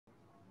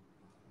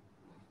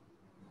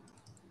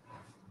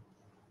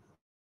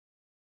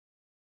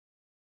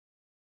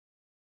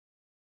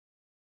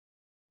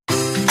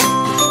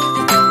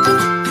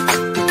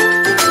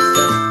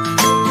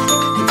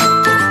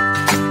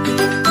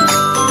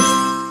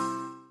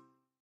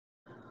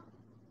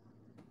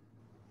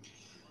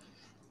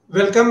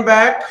Welcome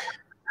back.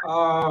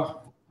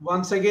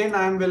 Once again,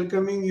 I am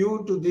welcoming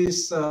you to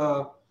this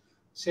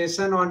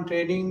session on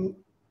training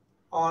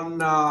on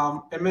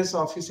MS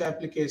Office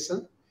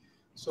application.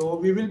 So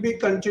we will be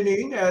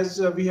continuing as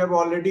we have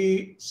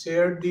already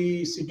shared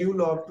the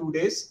schedule of 2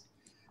 days.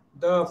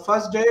 The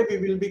first day we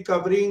will be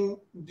covering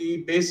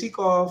the basic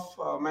of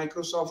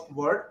Microsoft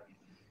Word,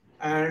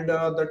 and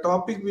the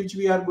topic which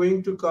we are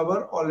going to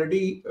cover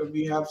already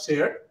we have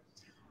shared.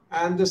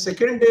 And the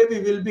second day,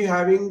 we will be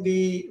having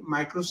the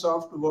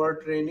Microsoft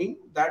Word training.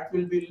 That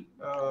will be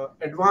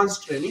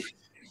advanced training,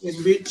 in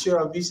which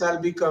we shall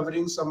be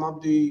covering some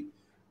of the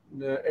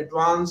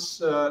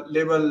advanced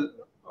level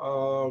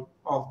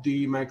of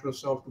the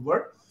Microsoft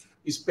Word.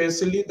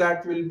 Especially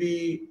that will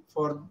be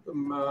for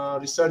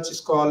research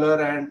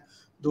scholar and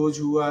those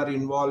who are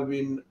involved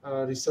in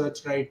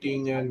research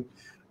writing and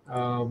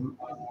um,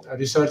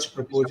 research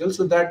proposal.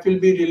 So that will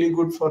be really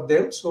good for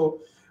them. So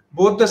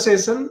both the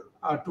session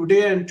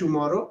today and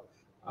tomorrow,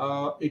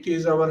 it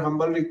is our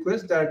humble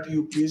request that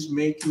you please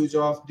make use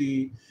of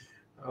the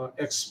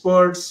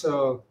experts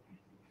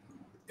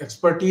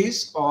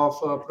expertise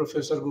of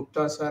Professor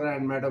Gupta sir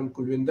and Madam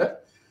Kulwinder.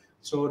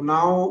 So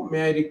now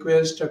may I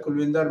request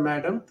Kulwinder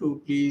Madam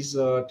to please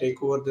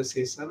take over the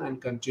session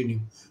and continue.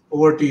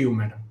 Over to you,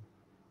 Madam.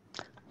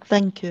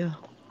 Thank you.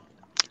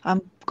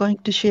 I'm going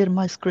to share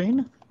my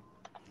screen.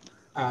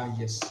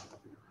 Yes.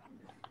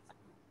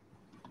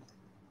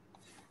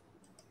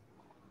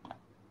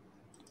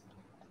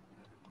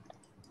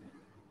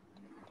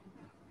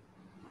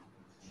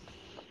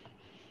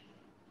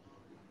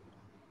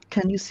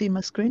 Can you see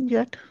my screen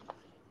yet?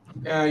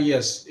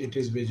 Yes, it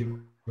is visible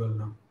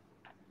now.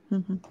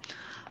 hmm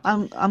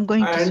I'm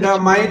going to And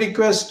switch my my.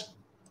 request,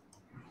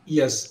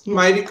 yes, Yeah,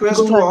 my request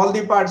go to ahead. all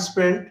the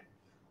participants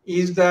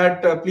is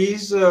that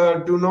please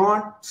do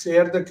not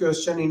share the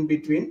question in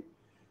between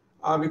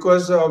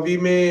because we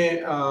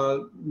may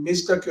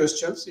miss the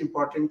questions,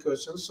 important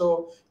questions.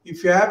 So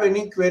if you have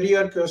any query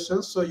or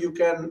questions, so you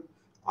can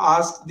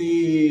ask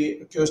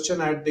the question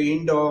at the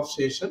end of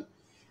session.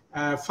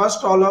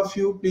 First, all of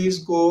you, please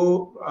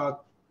go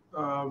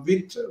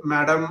with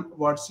Madam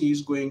what she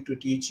is going to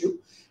teach you.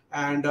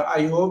 And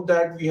I hope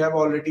that we have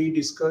already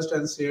discussed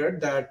and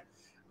shared that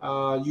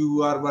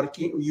you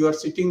are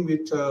sitting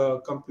with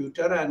a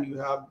computer and you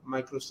have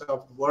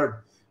Microsoft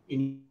Word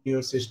in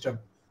your system.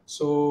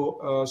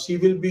 So she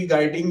will be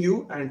guiding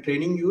you and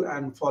training you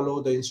and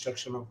follow the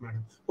instruction of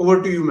Madam.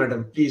 Over to you,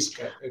 Madam. Please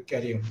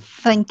carry on.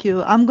 Thank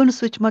you. I'm going to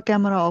switch my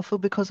camera off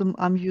because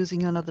I'm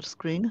using another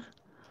screen.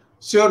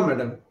 Sure,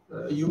 Madam.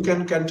 You Yeah,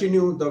 can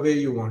continue the way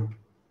you want.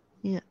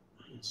 yeah.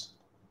 Please.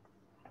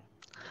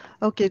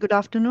 Okay, good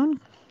afternoon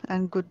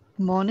and good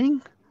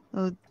morning.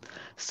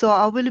 So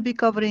I will be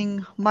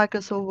covering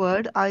Microsoft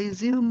Word. I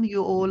assume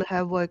you all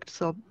have worked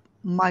so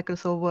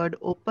Microsoft Word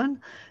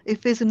open.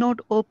 If it's not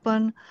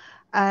open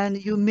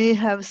and you may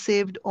have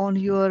saved on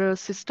your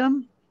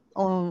system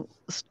or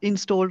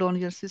installed on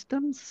your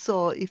system.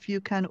 So if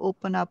you can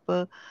open up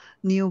a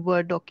new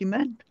Word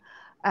document,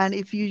 and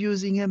if you're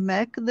using a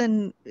Mac,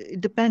 then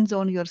it depends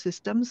on your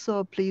system.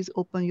 So please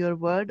open your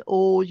Word,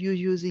 or you're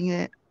using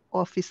a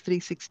Office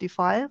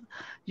 365,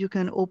 you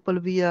can open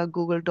via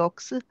Google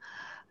Docs.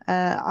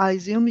 I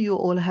assume you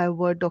all have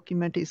Word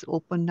document is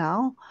open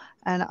now,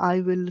 and I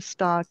will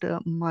start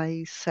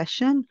my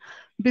session.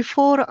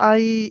 Before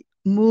I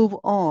move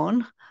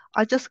on,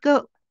 I just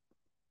go.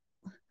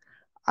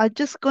 I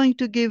just going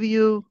to give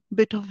you a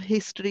bit of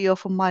history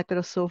of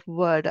Microsoft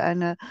Word,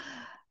 and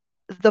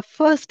the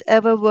first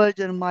ever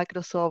version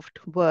Microsoft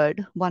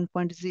Word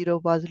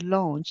 1.0 was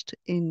launched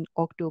in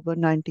October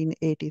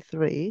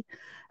 1983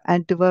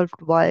 and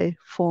developed by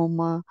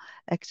former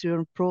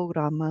Axiom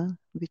programmer,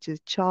 which is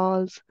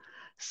Charles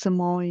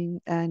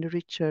Samoin and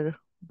Richard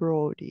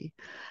Brody.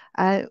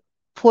 And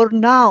for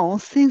now,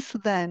 since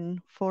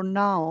then, for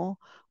now,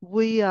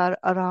 we are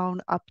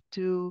around up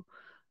to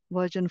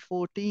version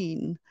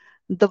 14.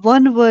 The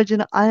one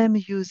version I am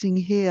using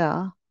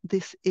here,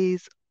 this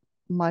is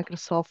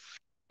Microsoft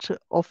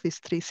Office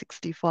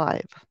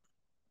 365.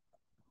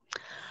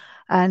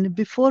 And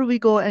before we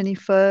go any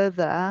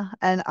further,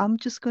 and I'm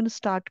just going to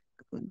start,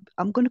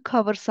 I'm going to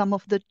cover some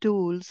of the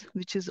tools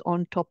which is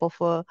on top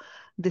of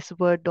this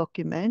Word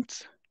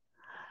documents.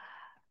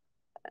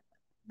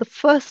 The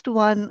first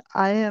one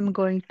I am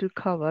going to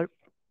cover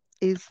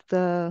is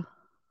the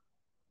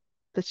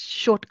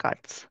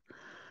shortcuts.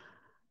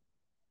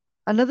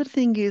 Another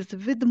thing is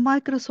with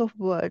Microsoft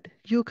Word,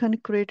 you can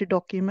create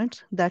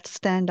documents that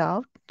stand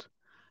out,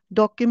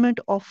 document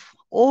of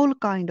all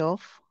kind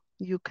of,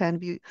 you can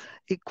be,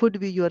 it could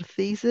be your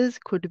thesis,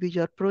 could be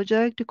your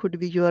project, could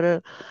be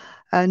your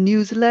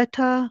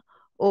newsletter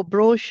or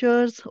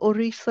brochures or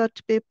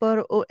research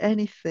paper or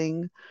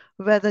anything,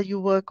 whether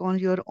you work on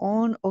your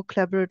own or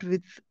collaborate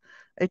with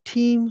a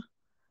team.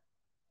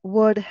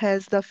 Word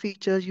has the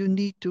feature you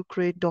need to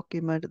create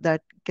document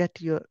that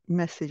get your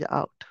message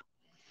out.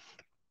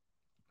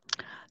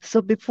 So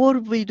before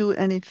we do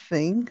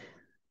anything,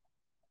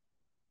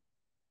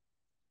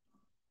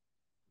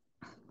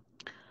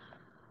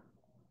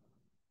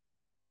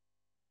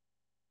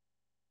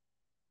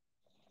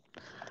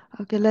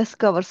 Okay, let's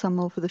cover some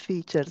of the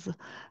features.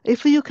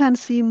 If you can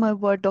see my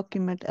Word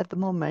document at the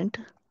moment,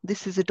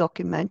 this is a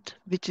document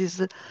which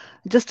is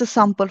just a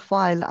sample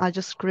file I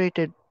just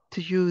created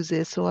to use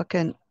it so I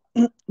can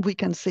we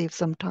can save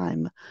some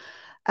time.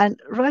 And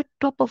right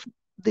top of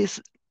this,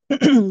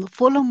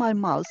 follow my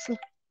mouse.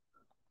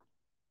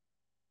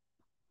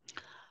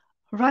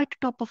 Right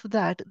top of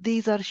that,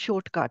 these are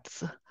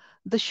shortcuts.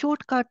 The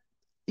shortcut,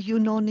 you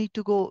no need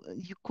to go,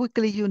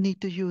 you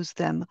need to use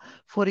them.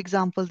 For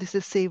example, this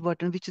is save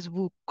button, which is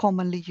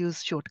commonly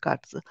used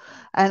shortcuts,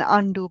 and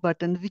undo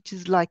button, which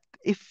is like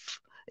if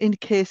in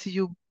case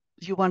you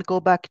want to go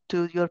back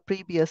to your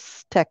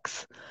previous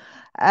text,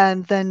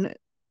 and then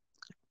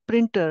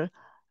printer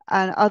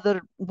and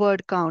other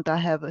word count I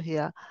have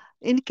here.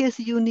 In case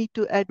you need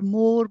to add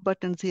more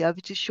buttons here,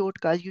 which is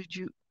shortcut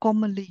you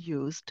commonly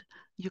used,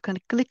 you can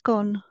click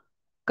on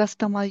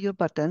customize your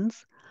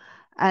buttons,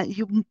 and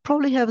you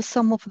probably have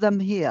some of them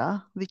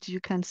here which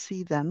you can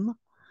see them.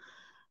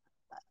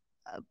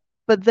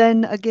 But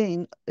then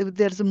again, if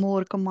there's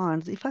more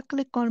commands, if I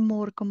click on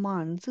more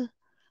commands,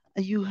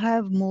 you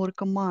have more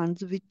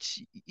commands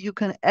which you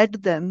can add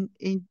them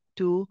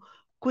into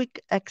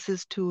quick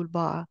access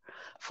toolbar.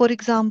 For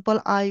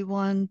example, I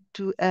want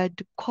to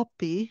add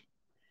copy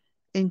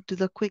into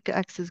the quick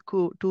access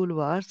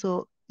toolbar,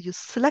 so you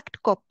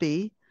select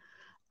copy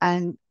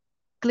and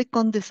click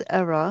on this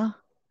arrow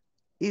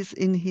is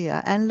in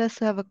here, and let's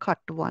have a cut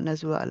one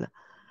as well.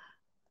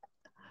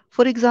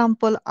 For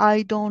example,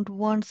 I don't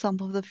want some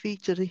of the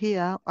features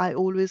here. I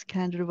always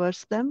can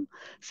reverse them.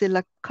 Say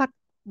like cut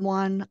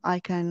one, I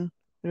can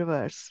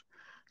reverse.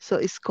 So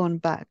it's gone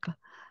back.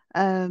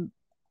 Um,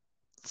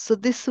 so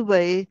this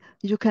way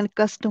you can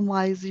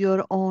customize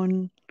your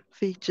own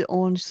feature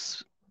on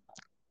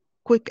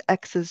quick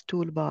access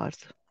toolbars.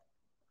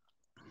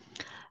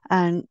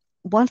 And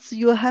once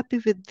you are happy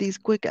with these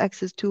quick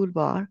access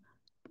toolbar,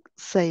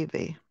 save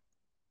it.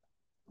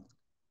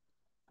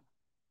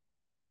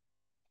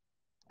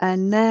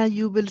 And now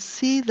you will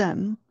see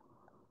them.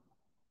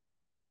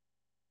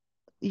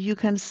 You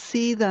can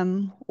see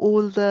them,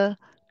 all the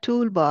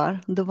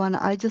toolbar, the one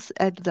I just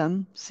add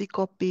them, see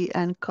copy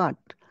and cut.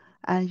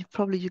 And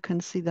probably you can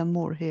see them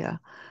more here.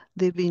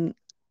 They've been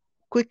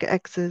quick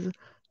access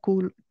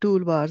cool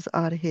toolbars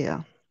are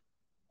here.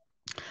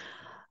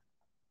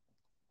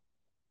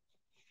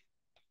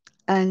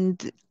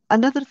 And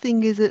another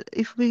thing is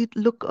if we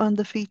look on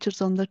the features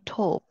on the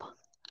top,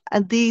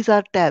 and these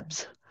are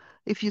tabs.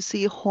 If you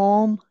see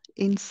home,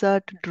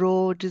 insert,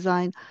 draw,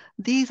 design,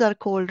 these are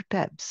called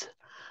tabs.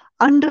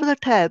 Under the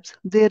tabs,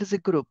 there is a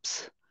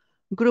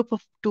group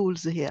of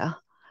tools here.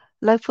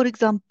 Like for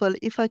example,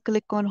 if I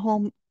click on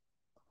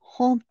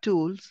home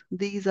tools,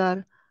 these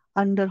are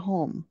under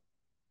home.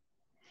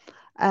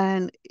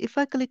 And if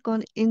I click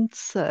on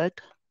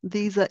insert,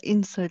 these are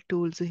insert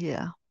tools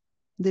here.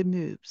 They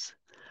moves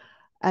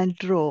and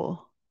draw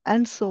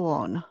and so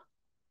on.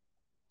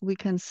 We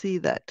can see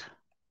that.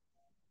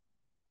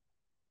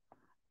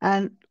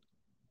 And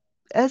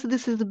as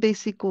this is the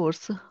basic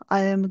course,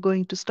 I am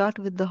going to start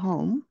with the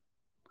home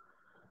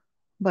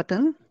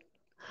button.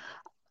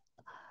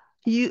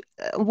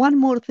 One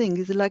more thing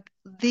is like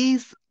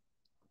these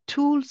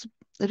tools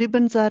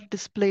ribbons are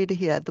displayed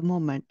here at the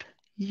moment.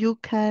 You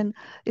can,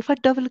 if I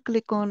double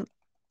click on,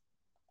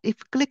 if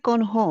click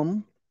on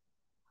home,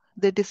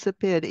 they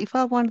disappeared. If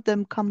I want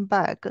them come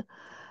back,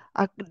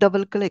 I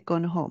double click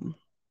on home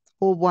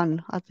or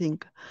one, I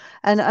think.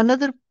 And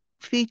another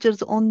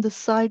features on the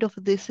side of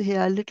this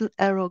here, a little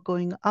arrow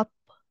going up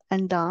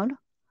and down.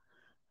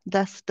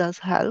 That does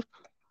help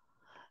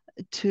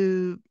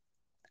to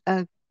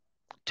uh,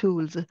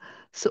 tools.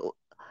 So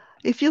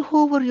if you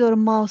hover your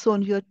mouse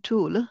on your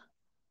tool,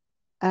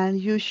 and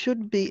you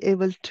should be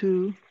able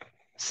to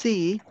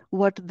see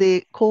what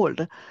they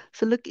called.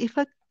 So look, if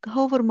I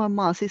hover my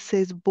mouse, it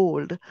says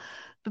bold.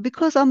 But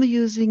because I'm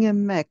using a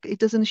Mac, it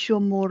doesn't show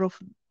more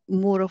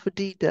of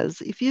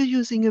details. If you're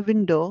using a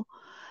window,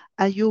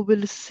 and you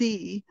will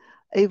see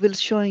it will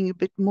showing a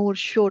bit more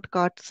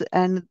shortcuts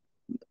and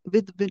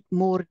with a bit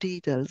more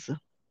details.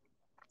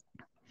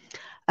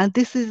 And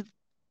this is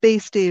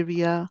paste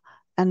area.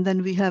 And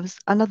then we have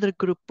another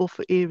group of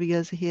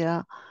areas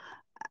here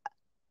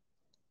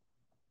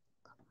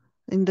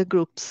in the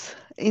groups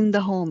in the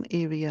home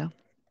area.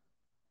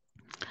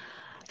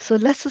 So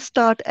let's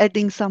start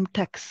adding some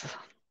text.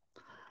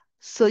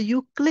 So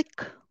you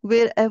click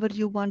wherever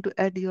you want to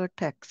add your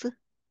text.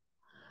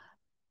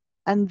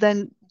 And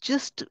then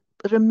just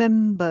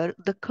remember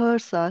the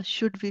cursor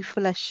should be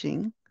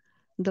flashing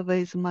the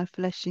way is my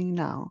flashing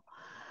now.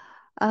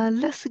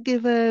 Let's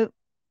give a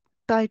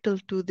title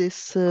to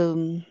this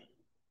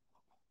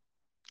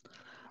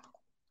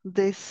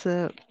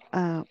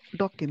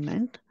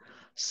document.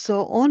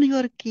 So on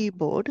your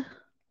keyboard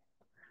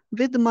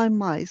with my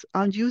mouse,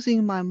 I'm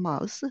using my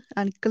mouse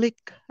and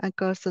click and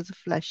cursor is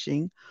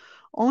flashing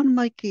on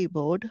my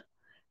keyboard,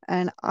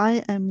 and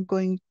I am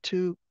going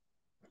to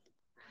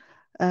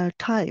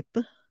type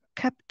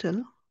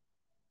capital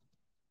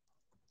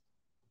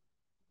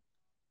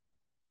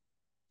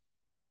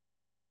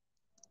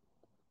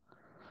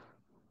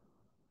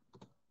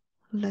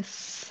let's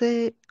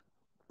say,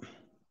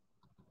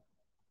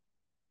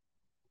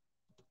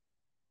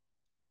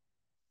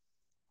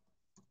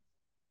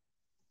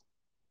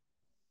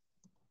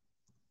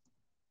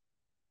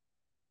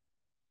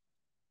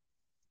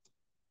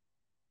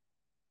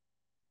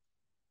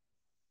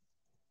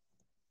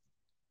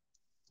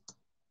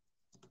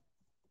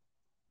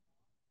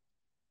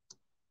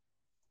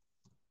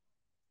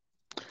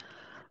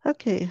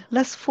 okay,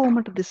 let's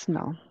format this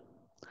now.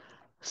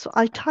 So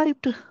I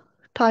typed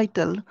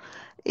title,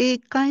 a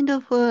kind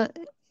of,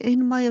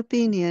 in my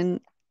opinion,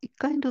 a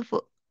kind of,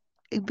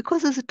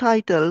 because it's a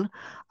title,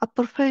 I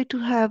prefer to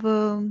have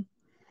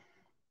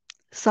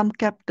some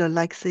capital,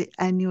 like say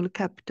annual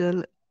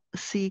capital,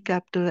 C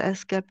capital,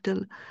 S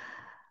capital.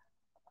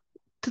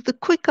 To the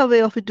quicker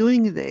way of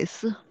doing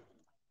this,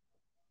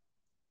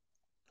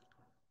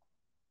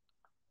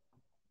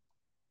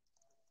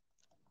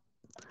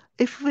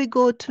 if we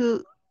go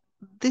to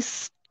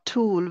this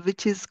tool,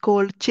 which is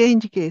called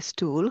change case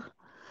tool,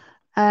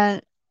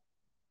 and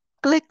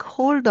click,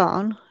 hold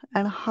down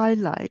and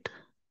highlight,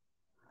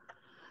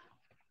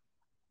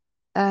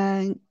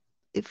 and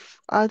if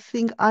I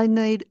think I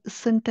need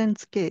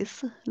sentence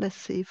case, let's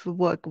see if it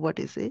work. What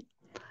is it?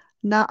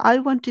 Now I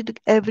wanted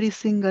every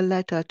single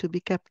letter to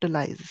be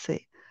capitalized,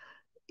 say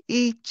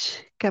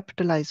each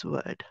capitalized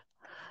word.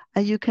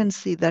 And you can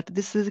see that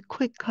this is a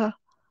quicker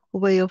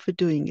way of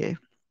doing it.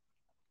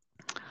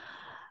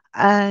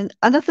 And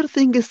another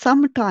thing is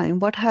sometimes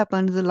what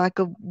happens is like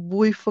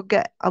we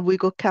forget, we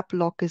go cap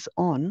lock is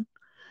on,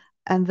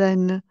 and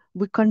then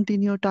we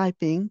continue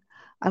typing,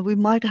 and we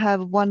might have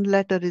one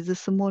letter is a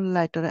small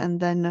letter and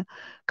then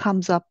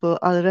comes up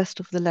the rest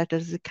of the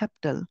letters is a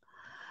capital.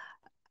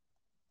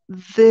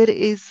 There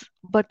is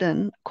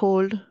button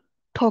called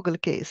toggle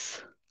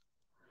case,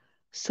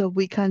 so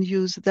we can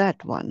use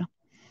that one.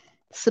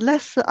 So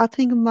let's, I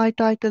think my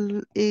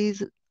title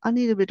is, I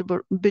need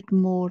a bit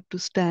more to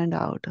stand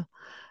out.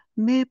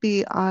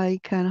 Maybe I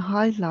can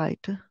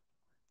highlight,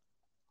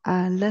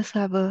 and let's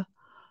have a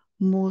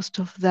most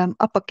of them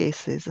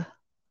uppercases.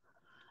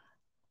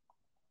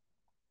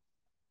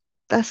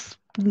 That's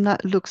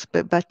not, looks a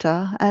bit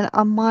better. And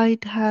I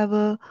might have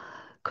a,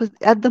 because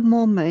at the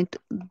moment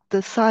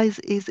the size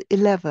is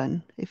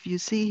 11. If you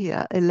see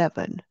here,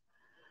 11.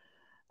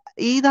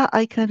 Either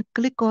I can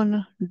click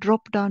on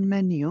drop down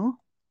menu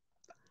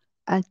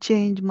and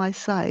change my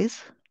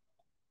size,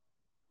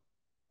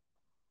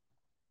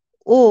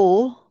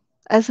 or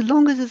as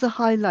long as it's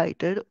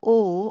highlighted,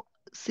 or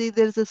see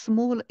there's a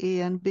small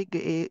a and big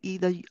A,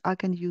 either I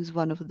can use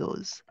one of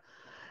those.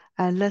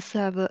 And let's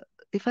have a,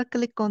 if I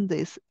click on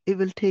this, it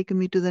will take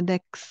me to the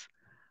next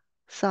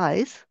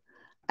size.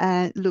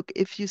 And look,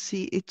 if you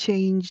see it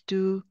changed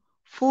to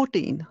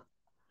 14,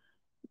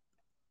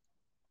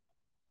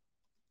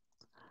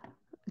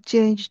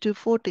 change to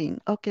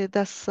 14. Okay,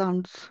 that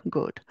sounds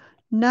good.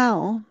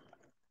 Now,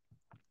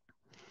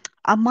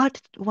 I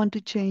might want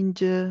to change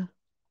the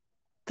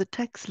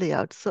text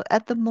layout. So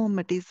at the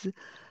moment is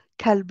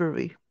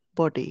Calvary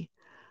body.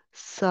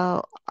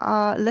 So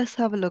let's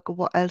have a look at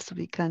what else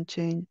we can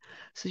change.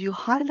 So you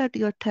highlight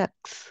your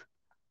text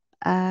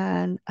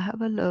and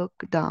have a look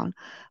down.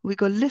 We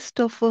got list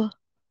of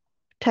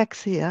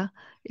text here.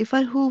 If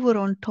I hover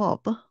on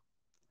top,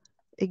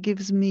 it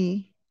gives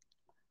me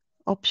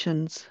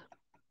options.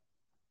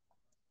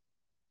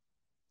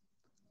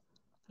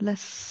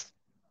 Let's,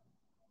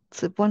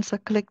 so once I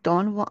clicked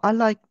on, well, I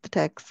like the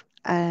text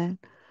and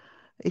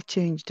it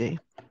changed it.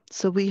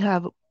 So we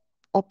have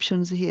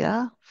options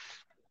here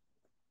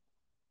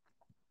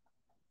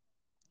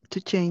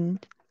to change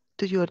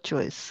to your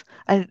choice,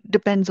 and it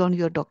depends on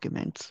your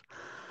documents.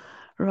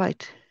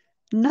 Right.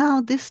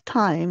 Now this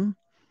time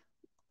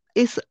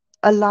is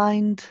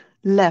aligned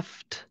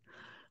left.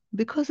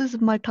 Because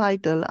it's my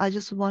title, I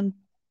just want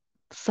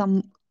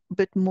some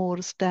bit more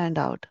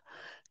standout.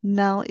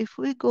 Now if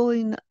we go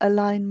in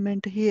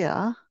alignment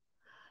here,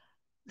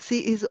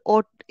 see is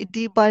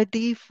by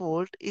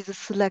default is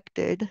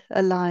selected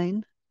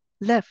align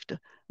left.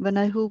 When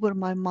I hover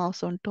my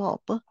mouse on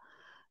top,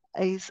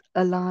 is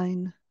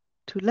align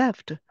to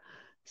left.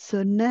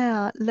 So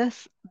now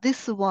let's,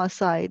 this one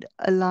side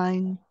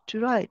align to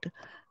right.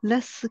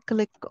 Let's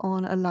click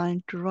on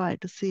align to right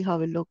to see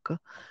how it look.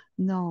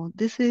 No,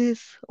 this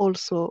is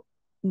also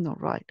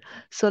not right.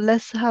 So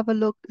let's have a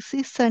look.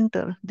 See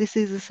center. This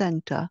is a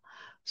center.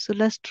 So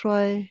let's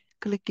try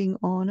clicking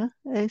on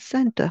a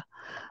center.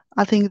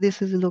 I think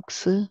this is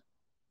looks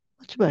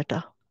much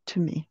better to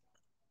me.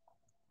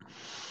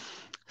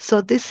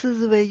 So this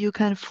is where you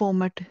can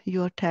format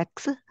your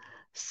text.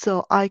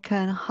 So I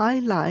can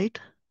highlight,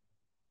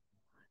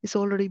 it's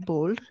already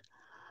bold,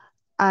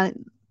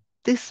 and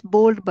this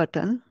bold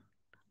button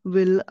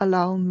will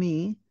allow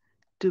me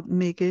to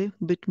make a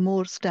bit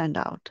more stand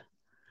out.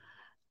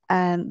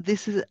 And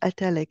this is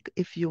italic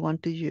if you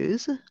want to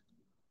use,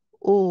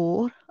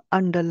 or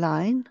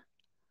underline.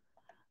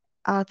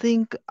 I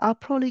think I'm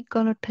probably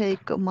gonna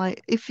take my,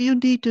 if you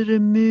need to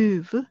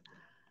remove,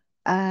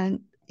 and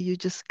you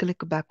just click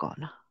back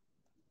on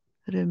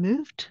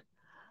removed,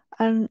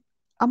 and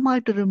I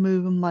might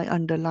remove my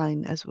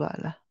underline as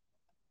well.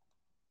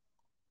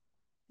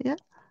 Yeah.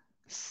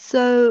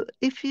 So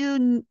if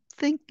you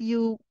think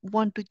you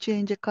want to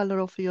change the color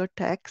of your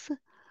text,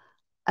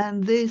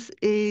 and this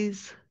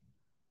is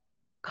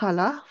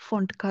color,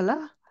 font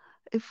color,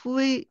 if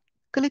we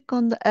click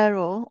on the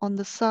arrow on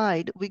the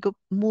side, we got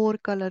more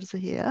colors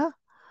here.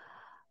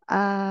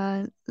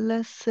 And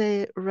let's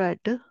say red.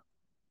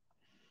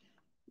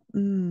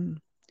 Mm,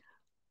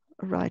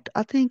 right.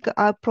 I think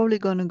I'm probably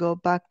going to go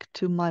back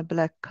to my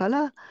black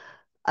color.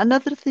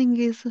 Another thing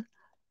is,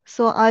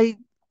 so I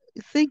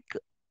think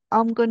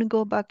I'm going to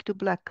go back to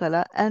black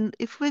color. And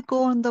if we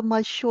go on the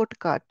my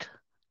shortcut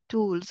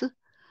tools,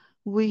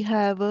 we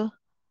have a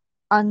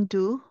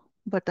undo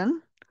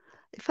button.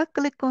 If I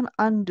click on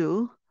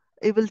undo,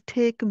 it will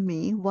take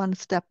me one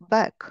step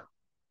back.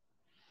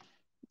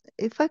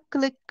 If I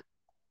click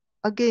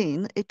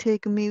again, it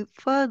take me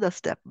further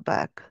step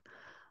back.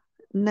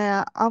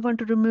 Now I want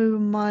to remove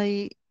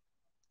my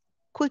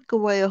quick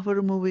way of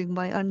removing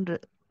my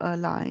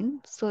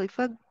underline. So if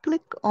I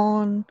click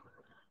on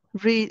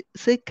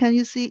say, can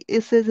you see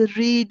it says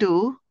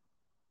redo?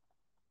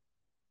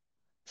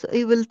 So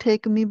it will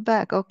take me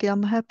back. Okay,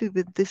 I'm happy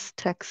with this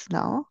text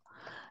now.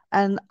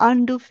 And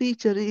undo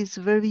feature is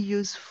very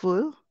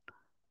useful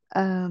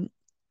um,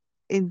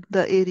 in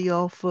the area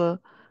of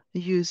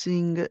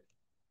using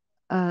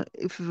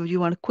if you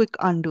want to quick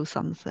undo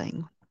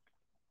something.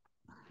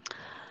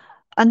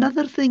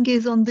 Another thing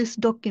is on this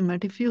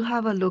document, if you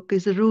have a look,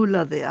 is a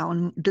ruler there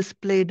on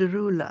displayed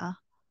ruler.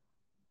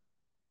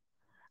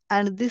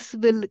 And this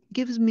will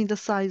gives me the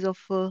size of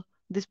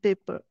this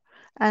paper.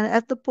 And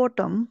at the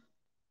bottom,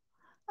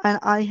 and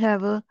I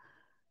have a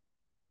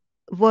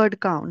word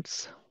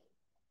counts.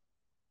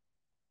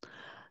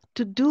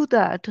 To do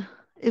that,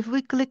 if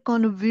we click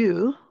on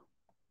view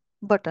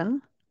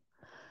button,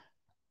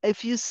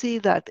 if you see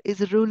that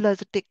is ruler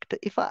is ticked.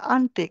 If I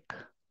untick,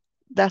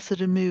 that's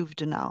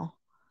removed now.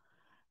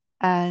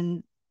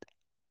 And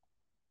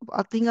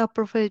I think I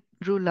prefer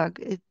ruler.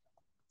 It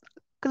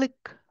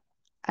click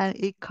and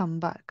it come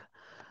back.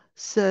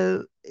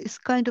 So it's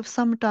kind of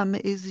sometimes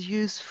is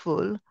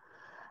useful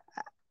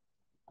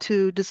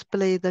to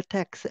display the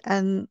text.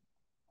 And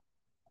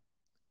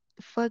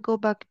if I go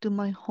back to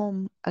my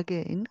home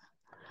again,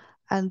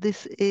 and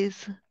this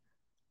is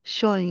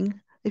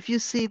showing, if you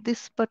see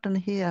this button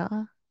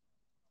here,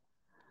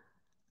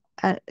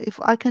 if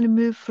I can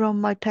move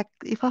from my text,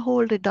 if I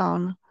hold it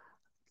down,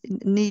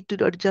 need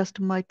to adjust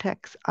my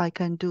text, I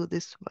can do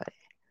this way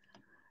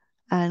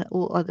and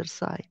or other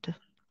side.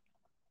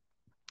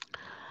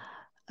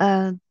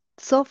 And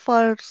so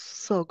far,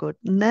 so good.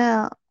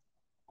 Now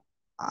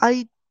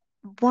I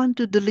want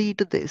to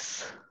delete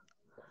this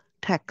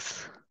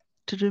text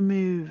to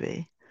remove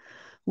it.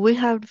 We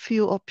have a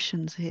few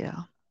options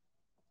here.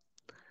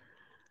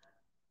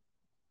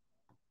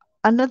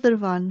 Another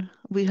one,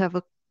 we have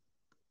a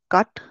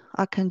cut.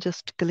 I can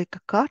just click a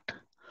cut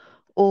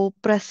or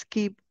press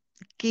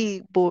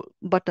keyboard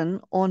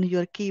button on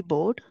your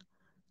keyboard,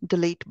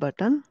 delete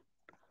button,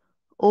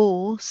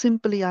 or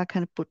simply I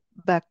can put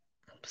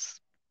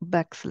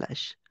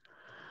backslash.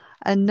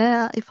 And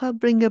now if I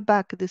bring it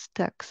back this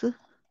text,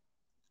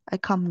 I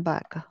come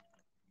back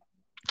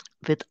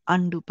with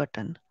undo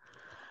button.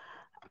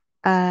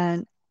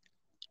 And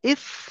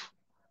if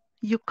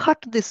you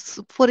cut this,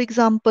 for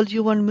example,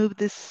 you want to move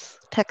this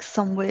text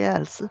somewhere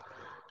else.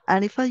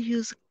 And if I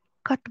use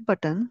cut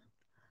button,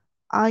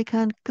 I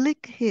can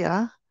click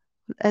here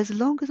as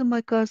long as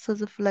my cursor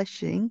is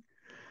flashing,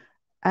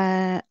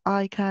 and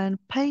I can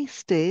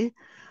paste it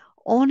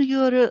on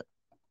your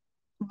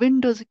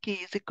Windows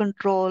keys,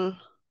 Control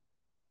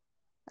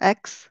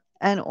X,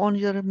 and on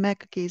your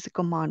Mac keys,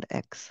 Command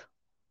X.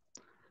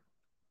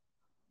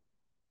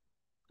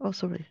 Oh,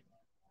 sorry.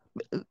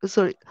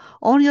 Sorry.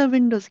 On your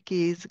Windows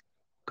keys,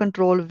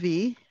 Control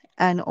V,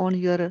 and on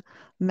your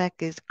Mac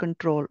is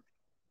Control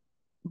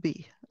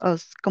V,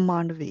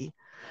 Command V.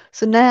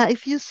 So now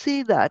if you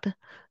see that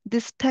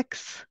this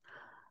text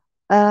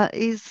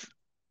is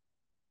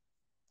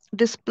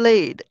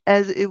displayed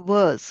as it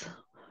was,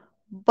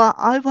 but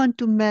I want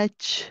to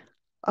match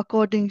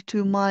according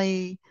to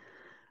my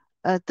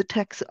the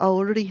text I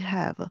already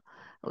have.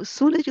 As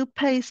soon as you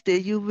paste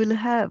it, you will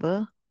have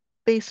a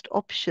paste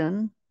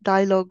option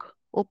dialog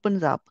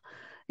opens up.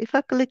 If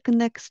I click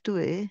next to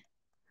it,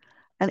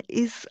 and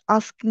it's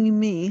asking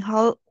me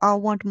how I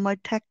want my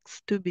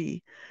text to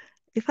be.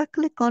 If I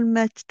click on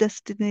match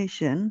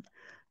destination,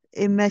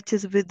 it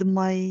matches with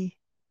my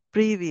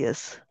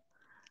previous.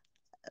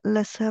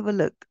 Let's have a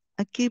look.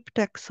 I keep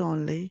text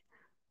only.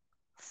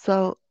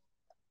 So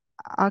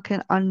I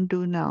can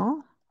undo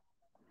now.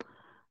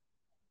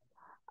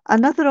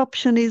 Another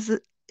option is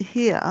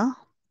here,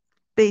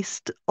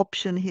 paste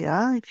option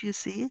here. If you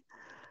see,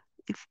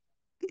 if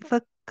if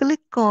I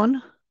click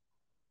on,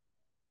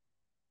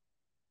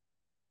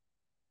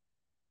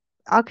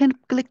 I can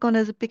click on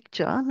as a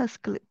picture. Let's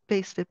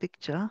paste a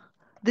picture.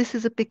 This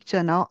is a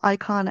picture now. I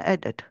can't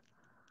edit.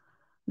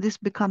 This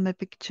become a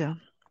picture.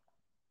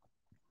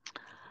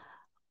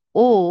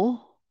 Or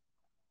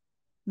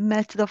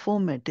match the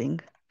formatting.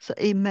 So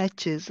it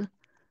matches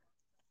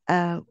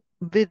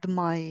with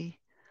my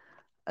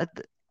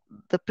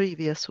the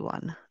previous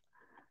one.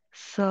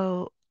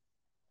 So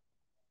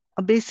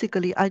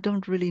basically, I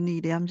don't really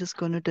need it. I'm just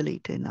going to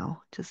delete it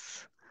now.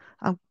 Just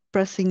I'm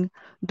pressing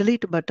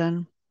delete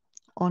button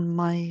on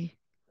my,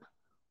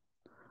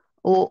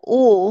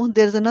 or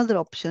there's another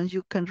option.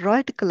 You can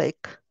right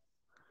click,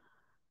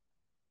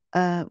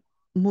 uh,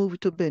 move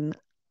to bin,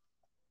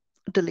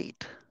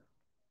 delete.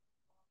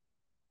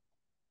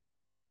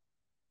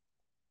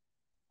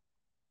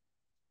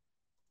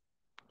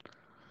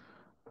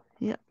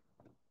 Yeah,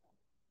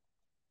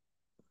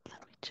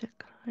 let me check.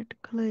 Right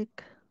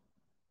click.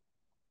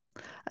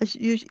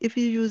 If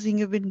you're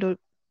using a window,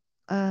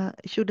 you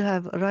should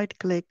have right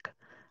click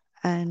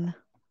and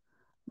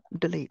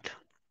delete.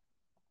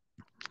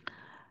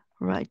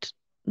 Right.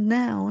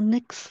 Now,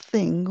 next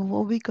thing,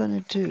 what we're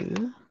gonna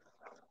do,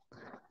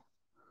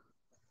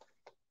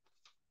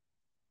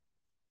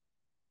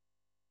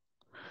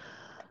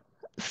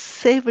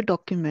 save a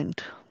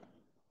document.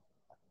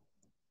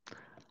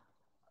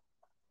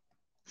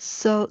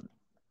 So,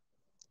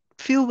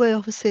 few way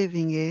of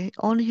saving it.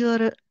 On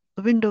your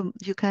window,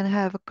 you can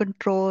have a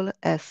Control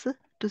S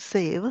to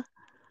save.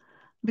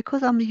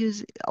 Because I'm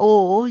using,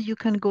 or you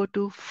can go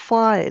to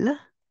File,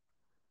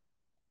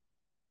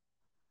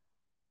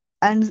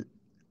 and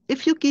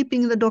if you're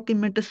keeping the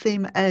document the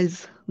same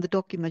as the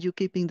document, you're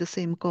keeping the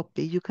same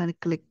copy, you can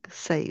click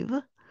Save.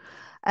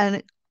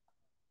 And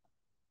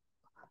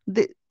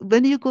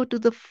when you go to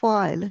the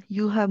file,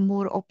 you have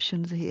more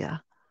options here.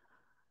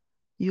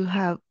 You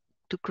have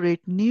to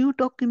create new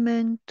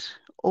document,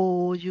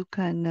 or you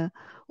can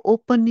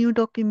open new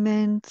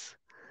documents,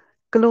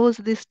 close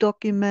this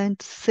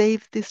document,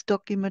 save this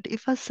document.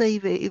 If I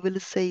save it, it will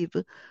save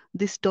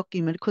this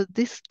document because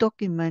this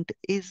document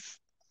is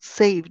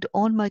saved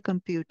on my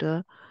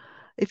computer.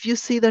 If you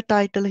see the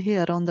title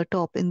here on the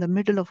top in the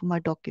middle of my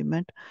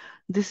document,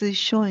 this is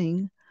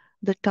showing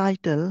the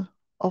title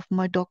of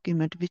my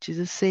document, which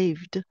is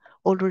saved,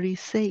 already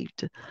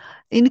saved.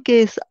 In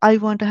case I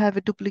want to have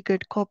a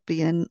duplicate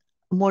copy and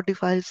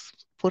modify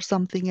for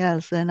something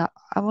else, and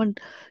I want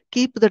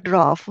keep the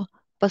draft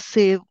but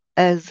save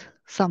as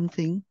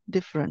something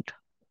different.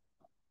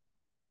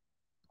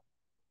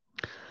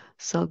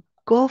 So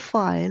go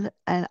file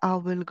and I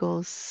will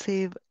go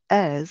save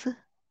as,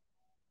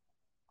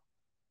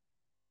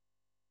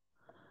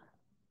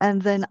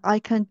 and then I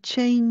can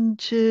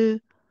change the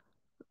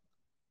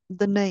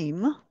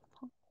name,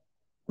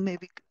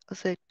 maybe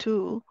say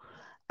to,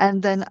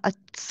 and then I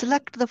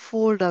select the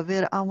folder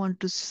where I want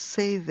to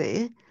save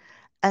it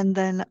and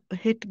then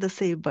hit the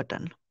save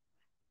button.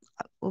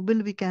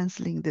 We'll be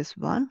canceling this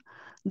one.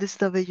 This is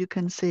the way you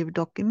can save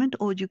document,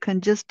 or you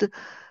can just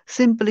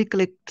simply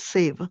click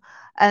save.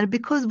 And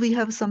because we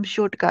have some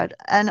shortcut,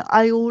 and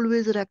I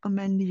always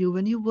recommend you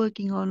when you're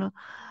working on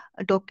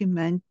a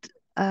document,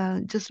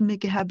 just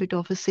make a habit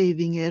of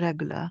saving a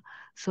regular.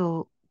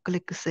 So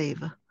click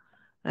save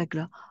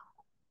regular.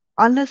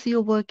 Unless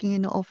you're working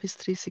in Office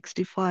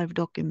 365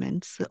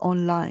 documents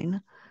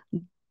online,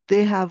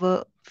 they have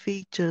a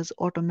features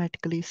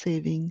automatically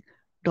saving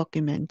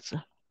documents.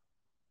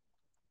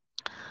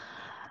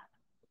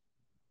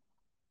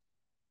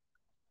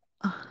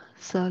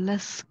 So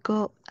let's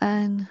go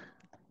and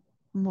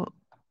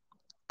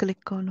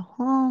click on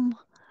home,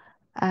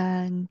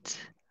 and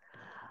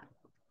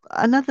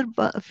another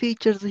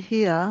features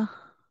here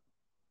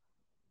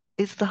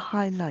is the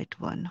highlight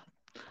one.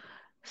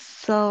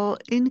 So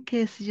in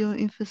case you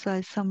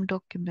emphasize some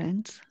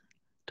documents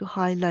to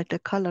highlight a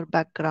color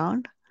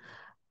background,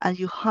 and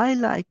you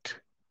highlight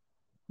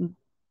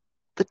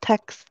the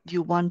text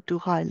you want to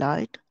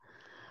highlight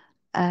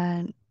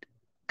and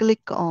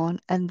click on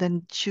and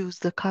then choose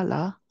the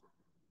color,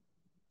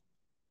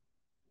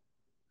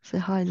 say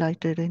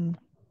highlighted in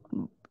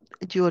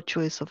your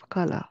choice of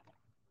color.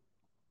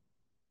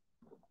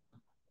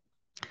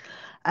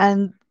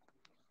 And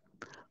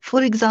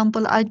for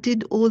example, I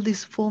did all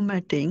this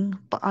formatting,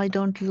 but I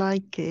don't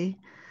like it.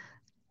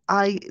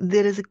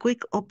 There is a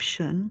quick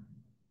option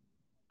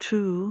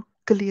to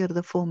clear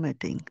the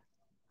formatting.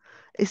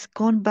 It's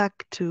gone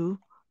back to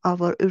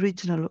our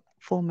original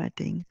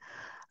formatting.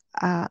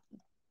 Uh,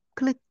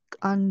 Click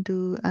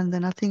undo, and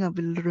then I think I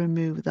will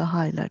remove the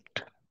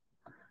highlight.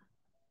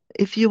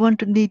 If you want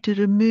to need to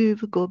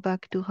remove, go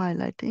back to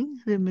highlighting,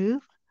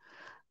 remove,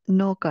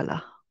 no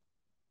color.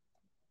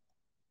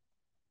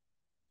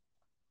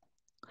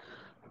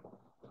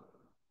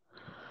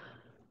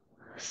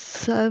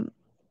 So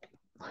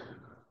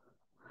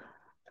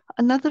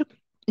another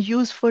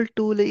useful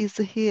tool is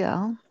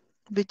here,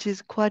 which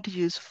is quite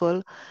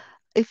useful.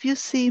 If you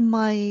see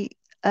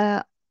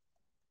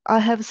I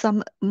have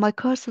my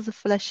cursor is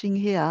flashing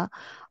here.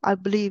 I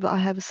believe I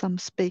have some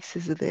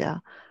spaces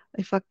there.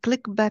 If I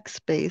click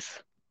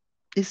backspace,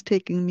 it's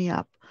taking me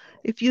up.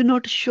 If you're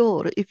not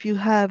sure if you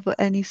have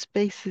any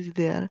spaces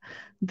there,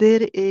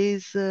 there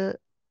is a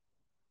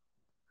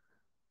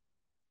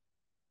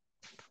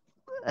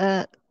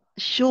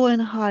show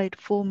and hide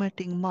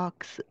formatting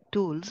marks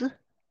tools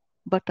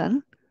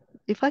button.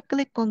 if I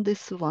click on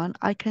this one,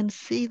 I can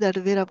see that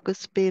where I've got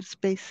spare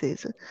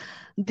spaces.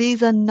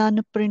 These are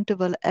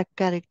non-printable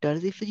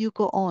characters. If you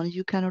go on,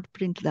 you cannot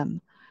print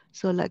them.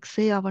 So like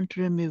say I want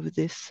to remove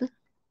this,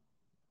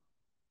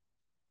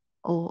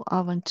 or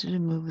I want to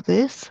remove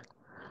this,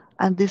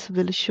 and this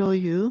will show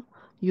you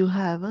you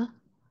have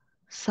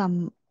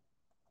some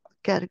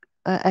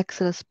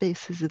extra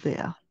spaces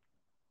there.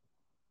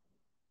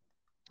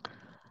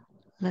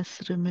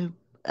 Let's remove,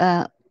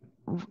 uh,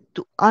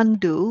 to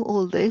undo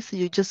all this,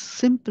 you just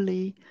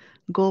simply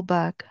go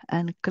back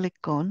and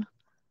click on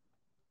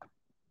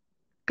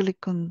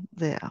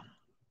there.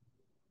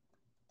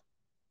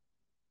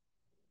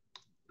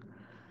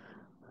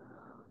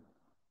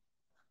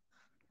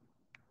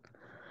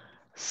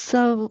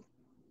 So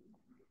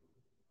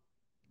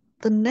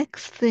the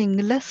next thing,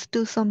 let's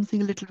do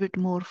something a little bit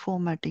more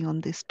formatting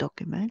on this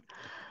document.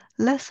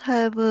 Let's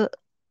have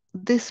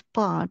this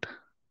part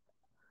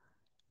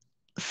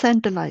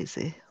centralize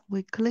it.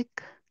 We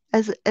click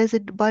as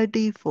it by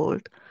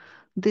default,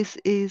 this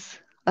is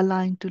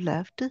aligned to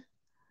left.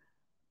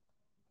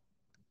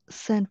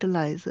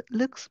 Centralize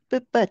looks a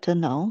bit better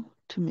now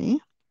to me.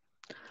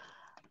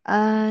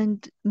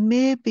 And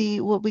maybe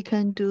what we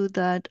can do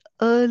that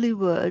early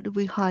word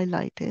we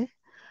highlight it,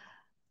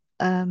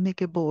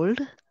 make it bold,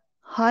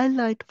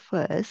 highlight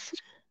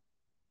first,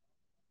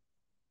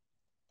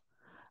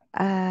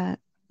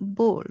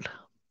 bold.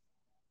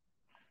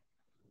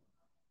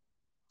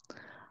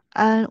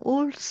 And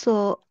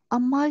also I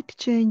might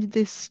change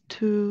this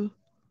to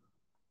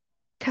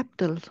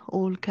capital,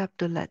 all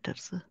capital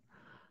letters.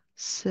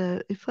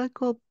 So if I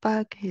go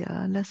back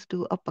here, let's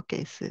do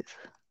uppercases.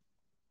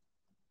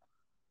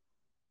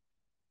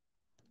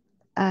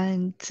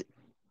 And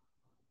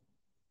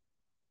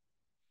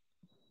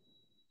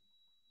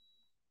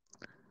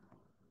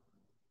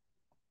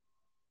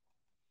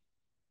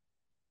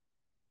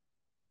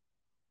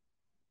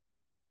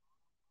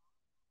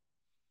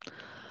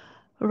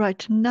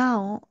right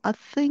now, I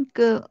think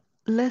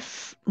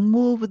let's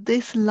move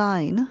this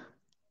line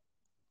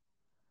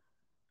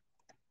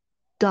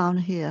down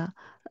here.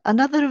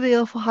 Another way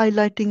of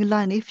highlighting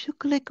line, if you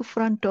click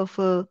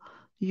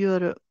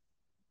your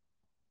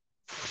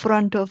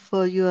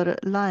your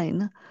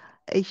line,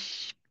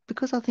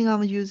 because I think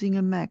I'm using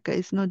a Mac,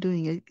 it's not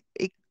doing it.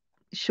 It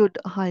should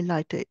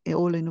highlight it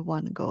all in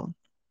one go.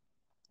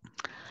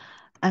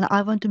 And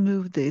I want to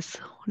move this.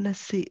 Let's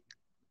see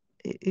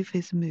if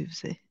it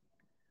moves it.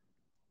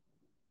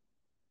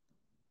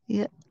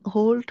 Yeah,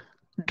 hold,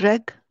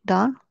 drag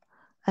down,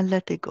 and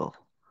let it go.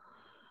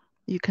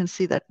 You can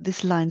see that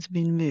this line's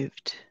been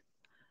moved.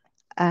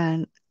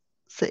 And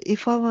so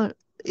if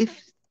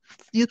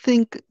you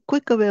think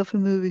quicker way of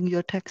moving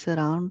your text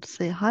around,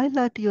 say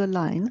highlight your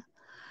line,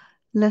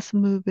 let's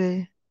move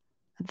it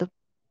at the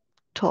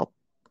top,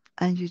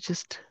 and you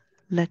just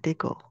let it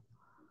go.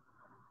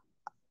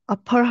 Or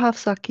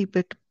perhaps I'll keep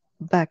it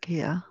back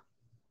here.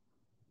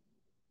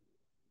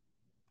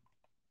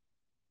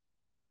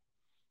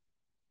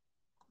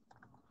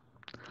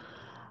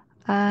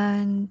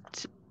 And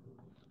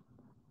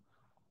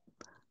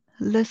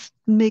let's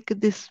make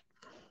this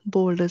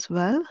bold as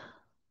well.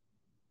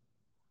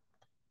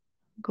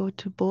 Go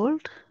to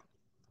bold.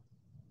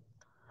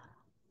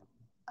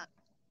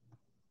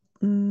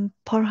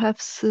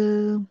 Perhaps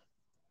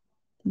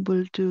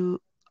we'll do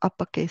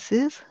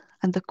uppercases,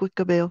 and the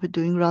quicker way of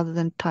doing rather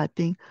than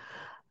typing.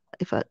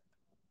 If I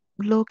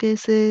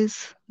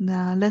lowercases,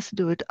 now let's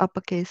do it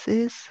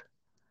uppercases.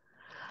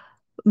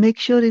 Make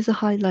sure it's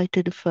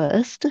highlighted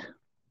first,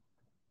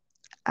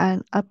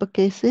 and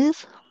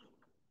uppercases.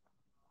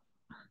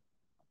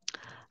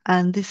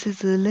 And this is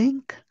the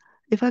link.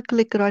 If I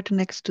click right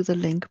next to the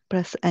link,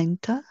 press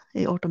enter,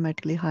 it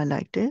automatically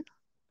highlighted.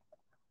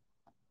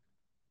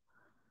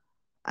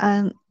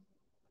 And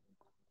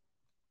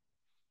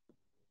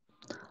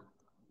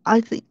I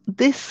think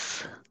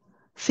this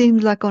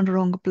seems like on the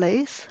wrong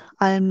place.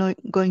 I am not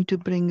going to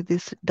bring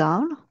this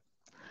down.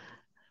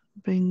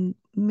 Bring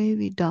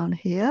maybe down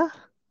here.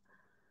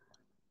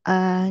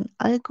 And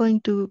I'm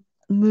going to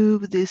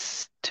move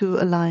this to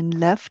align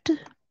left.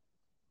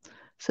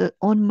 So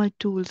on my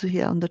tools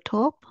here on the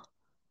top,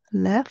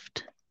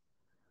 left.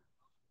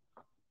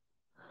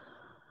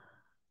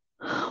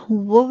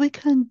 What we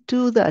can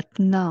do that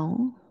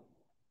now,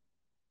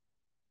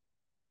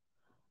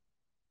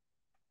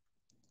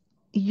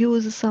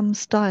 use some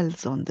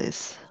styles on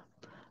this.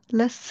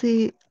 Let's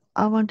see,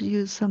 I want to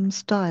use some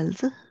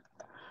styles,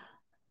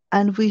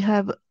 and we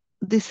have,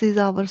 this is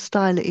our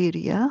style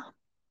area.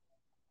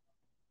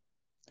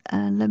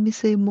 And let me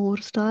say more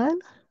style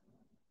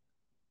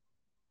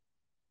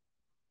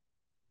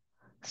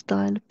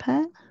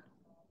pen.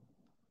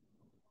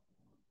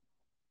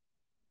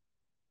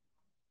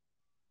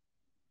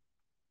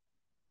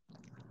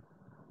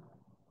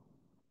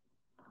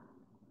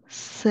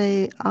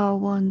 Say I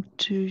want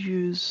to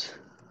use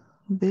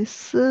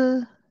this,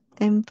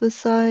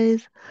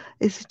 emphasize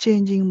is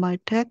changing my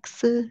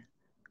text,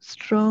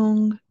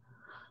 strong.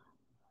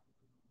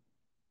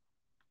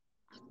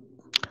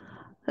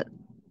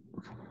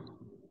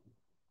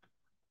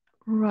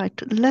 Right,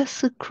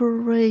 let's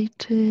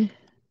create a,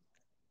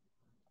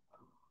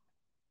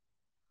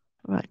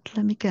 right,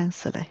 let me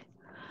cancel it.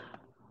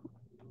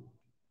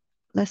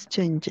 Let's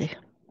change it.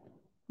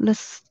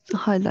 Let's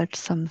highlight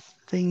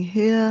something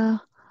here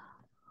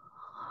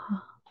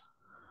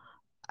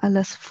and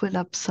let's fill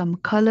up some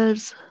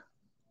colors.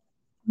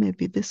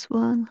 Maybe this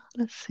one,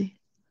 let's see,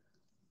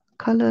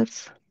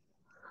 colors.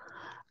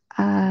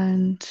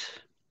 And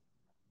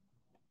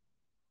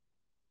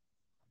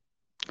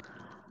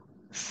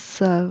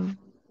so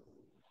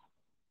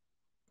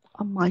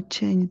I might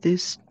change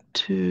this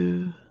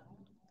to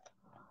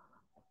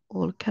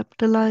all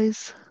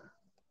capitalize.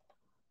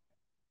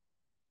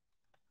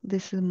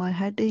 This is my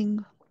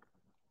heading.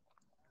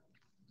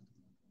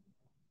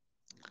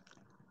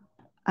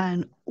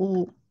 And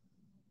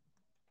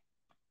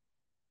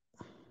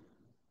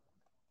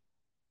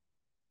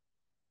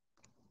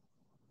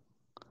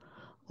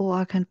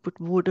I can put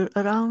border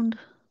around.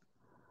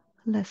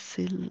 Let's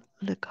see,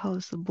 look how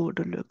the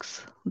border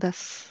looks.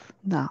 That's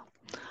now.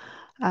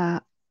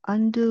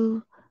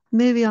 Undo.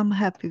 Maybe I'm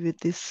happy with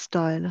this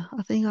style.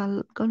 I think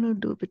I'm gonna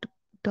do a bit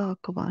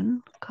darker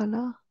one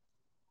color.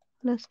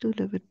 Let's do a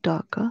little bit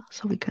darker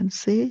so we can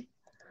see.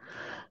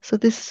 So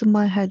this is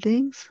my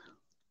headings.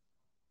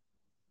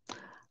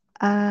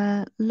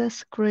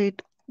 Let's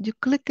create, you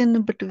click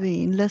in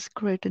between, let's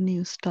create a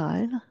new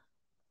style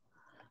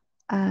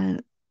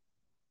and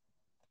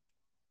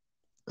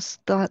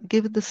start,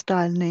 give it the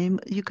style name.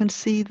 You can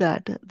see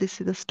that this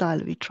is the style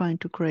we're trying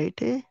to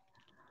create it.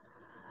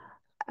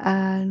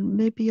 And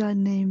maybe I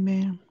name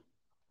it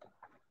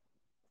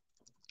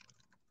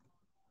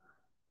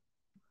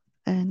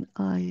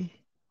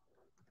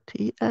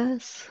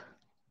NITS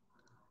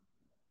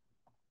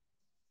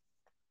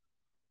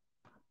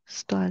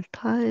style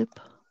type.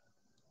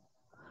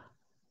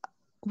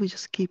 We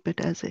just keep it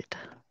as it.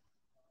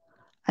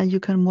 And you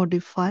can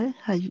modify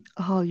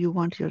how you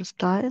want your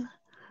style.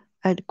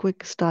 Add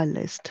quick style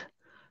list.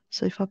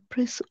 So if I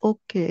press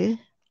OK,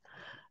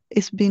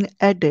 it's been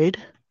added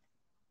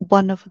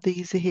one of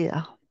these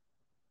here.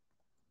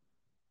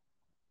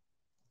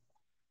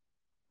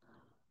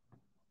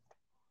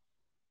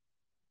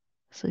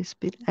 So it's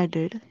been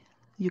added.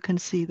 You can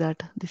see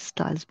that this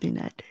style's been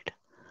added.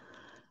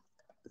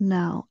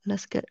 Now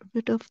let's get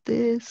rid of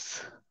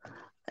this.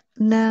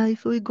 Now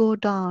if we go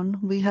down,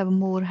 we have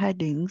more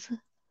headings.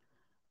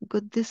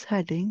 Got this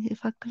heading.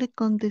 If I click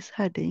on this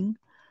heading,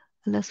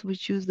 unless we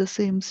choose the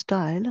same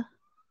style,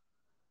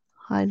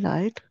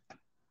 highlight.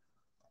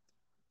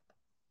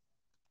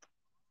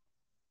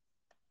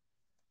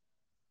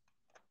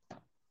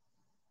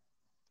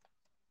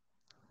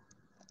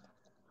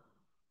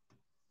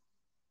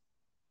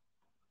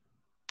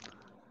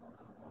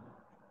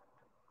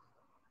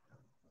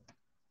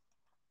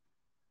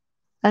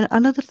 And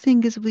another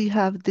thing is we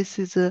have, this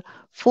is a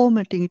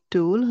formatting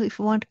tool. If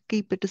you want to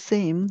keep it the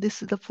same,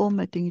 this is the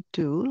formatting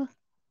tool.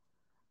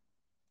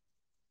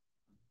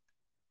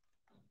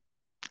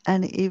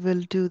 And it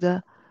will do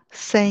the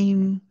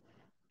same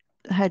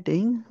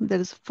heading. There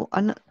is so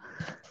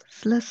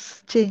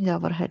let's change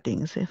our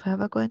headings. If I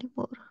have got any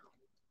more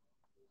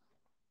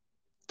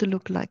to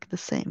look like the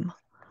same.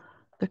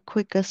 The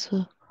quickest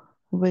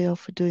way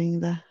of doing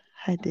the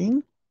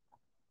heading.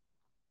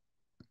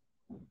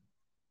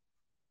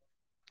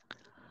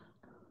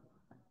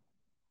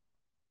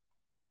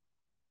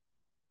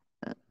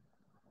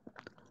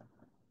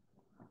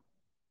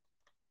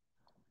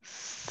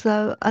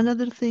 So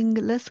another thing,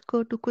 let's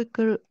go to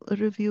quicker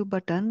review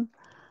button.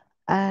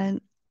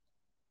 And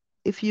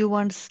if you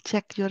want to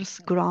check your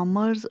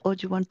grammars or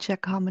you want to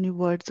check how many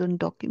words on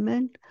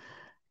document,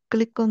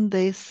 click on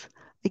this.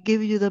 It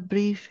gives you the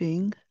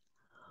briefing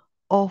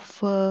of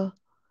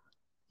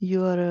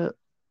your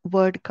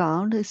word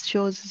count. It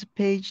shows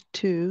page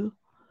 2,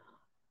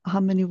 how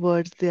many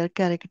words there,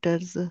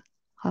 characters,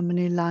 how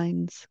many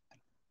lines,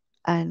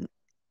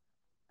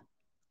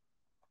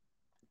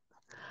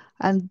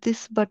 and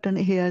this button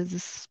here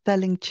is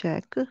spelling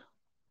check.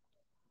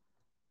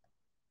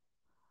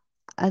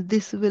 And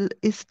this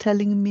is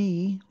telling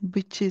me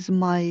which is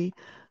my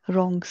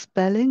wrong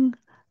spelling.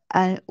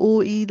 And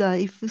or either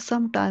if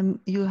sometime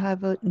you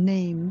have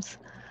names,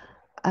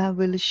 I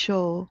will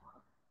show,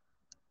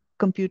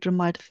 computer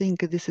might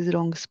think this is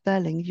wrong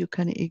spelling, you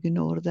can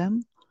ignore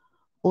them,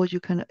 or you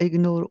can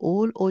ignore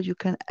all, or you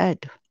can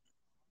add,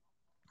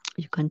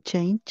 you can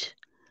change.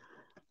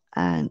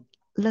 And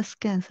let's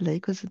cancel it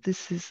because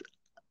this is,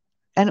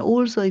 and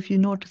also if you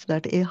notice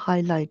that it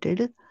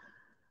highlighted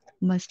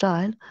my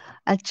style.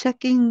 And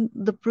checking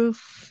the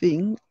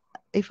proofing,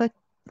 if I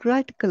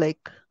right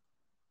click,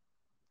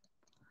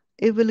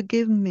 it will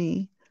give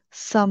me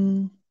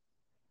some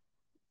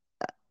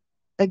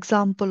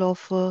example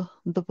of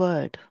the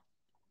word.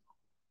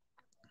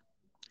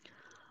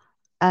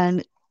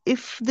 And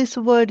if this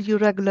word you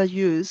regular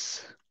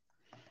use,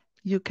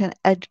 you can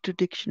add to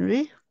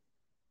dictionary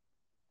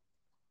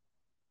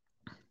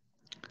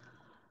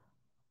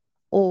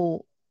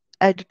or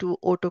add to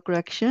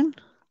autocorrection.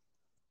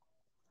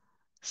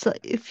 So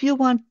if you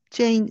want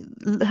change,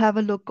 have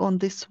a look on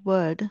this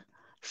word,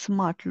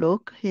 Smart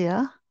Look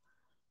here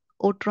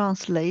or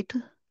Translate.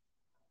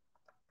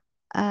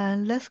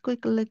 And let's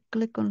quickly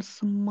click on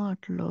Smart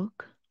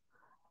Look.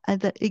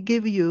 And then it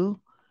gives you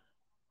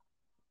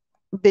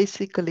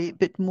basically a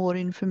bit more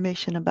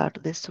information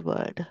about this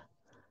word.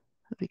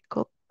 We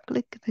go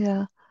click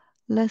there.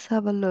 Let's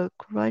have a look.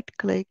 Right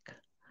click,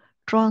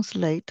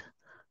 translate.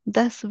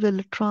 This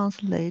will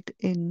translate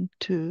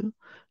into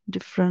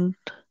different,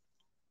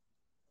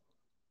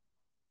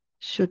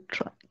 should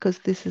try, because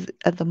this is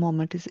at the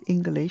moment is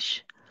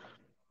English,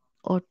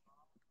 or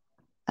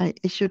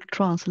it should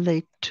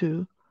translate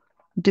to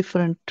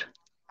different.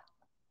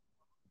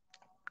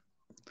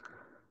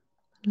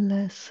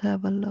 Let's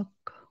have a look.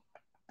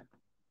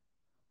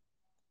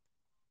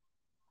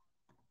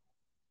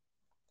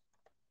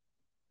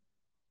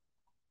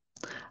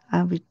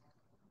 And we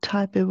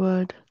type a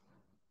word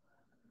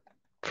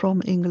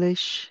from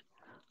English,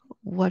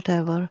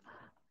 whatever.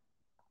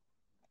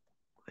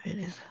 Where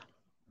is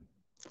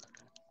it?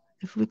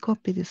 If we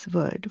copy this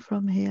word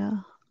from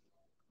here,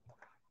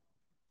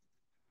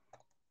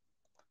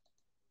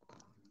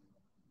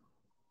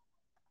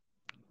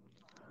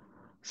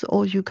 so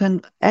or you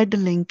can add a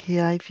link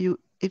here.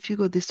 If you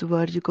go this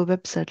word, you go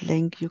website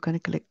link, you can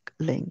click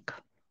link.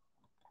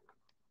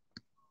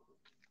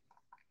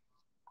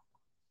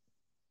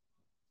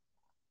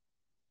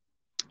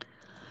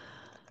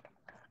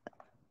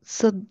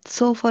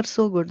 So far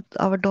so good.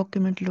 Our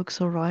document looks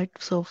all right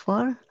so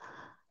far.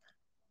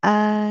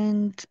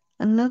 And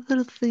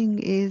another thing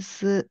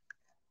is,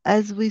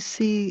 as we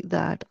see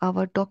that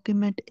our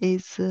document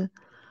is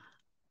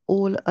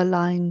all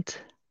aligned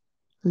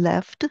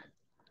left,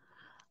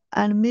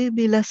 and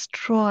maybe let's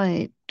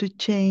try to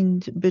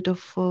change a bit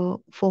of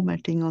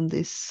formatting on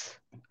this.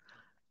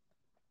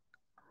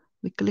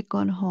 We click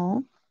on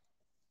home,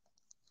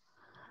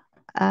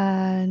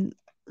 and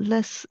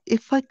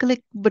if I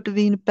click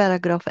between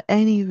paragraph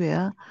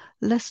anywhere,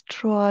 let's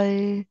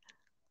try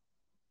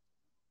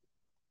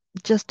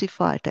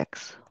justify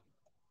text.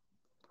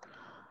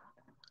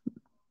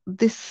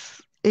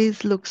 This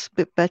looks a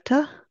bit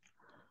better,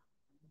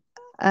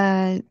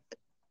 and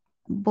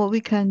what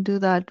we can do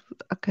that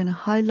I can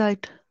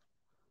highlight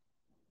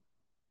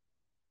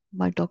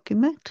my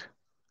document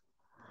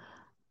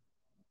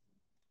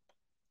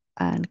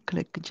and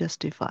click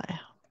justify.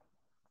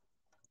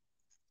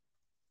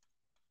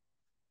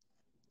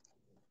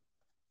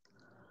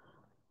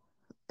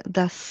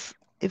 That's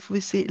if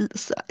we see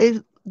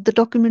the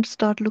document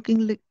start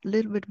looking a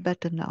little bit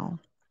better now.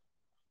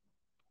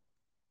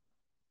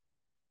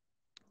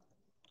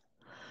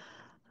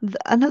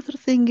 Another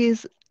thing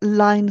is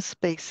line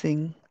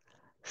spacing.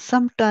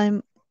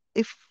 Sometime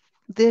if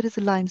there is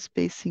a line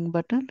spacing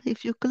button,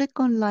 if you click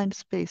on line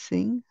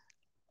spacing,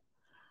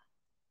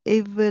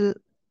 we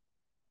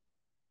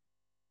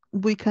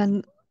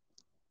can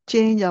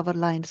change our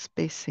line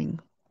spacing.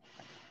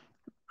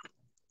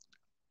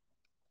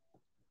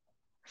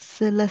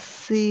 So let's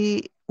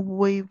see,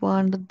 we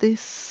want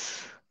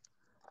this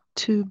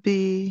to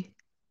be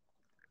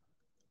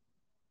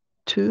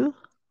 2.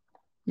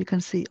 You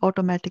can see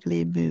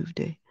automatically moved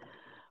it.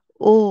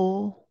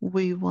 Or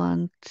we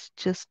want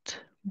just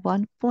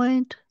 1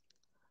 point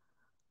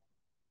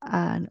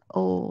and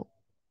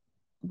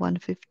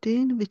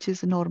 115, which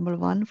is a normal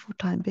one for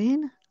time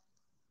being.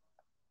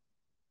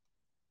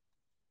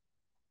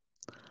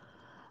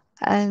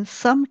 And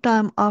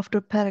sometime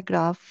after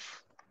paragraph,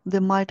 they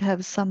might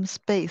have some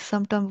space.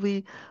 Sometimes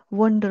we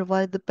wonder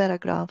why the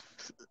paragraph,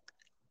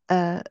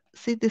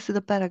 see this is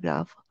the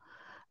paragraph,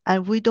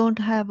 and we don't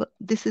have,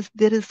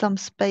 there is some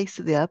space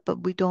there,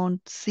 but we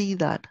don't see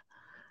that.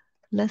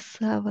 Let's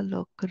have a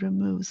look,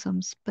 remove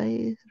some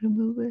space,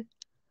 remove it.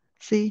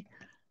 See,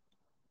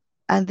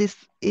 and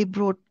it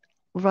brought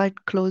right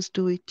close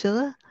to each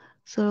other.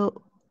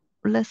 So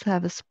let's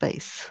have a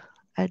space,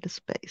 add a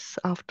space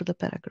after the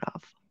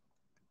paragraph.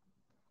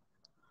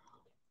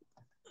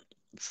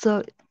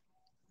 So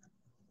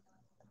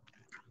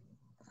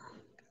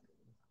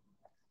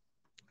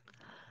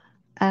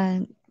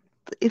and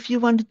if you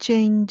want to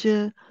change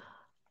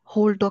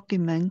whole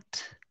document,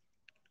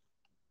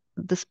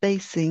 the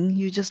spacing,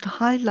 you just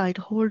highlight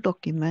whole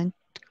document,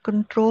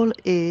 Control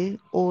A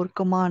or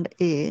Command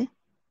A.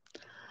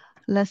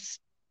 Let's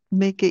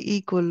make a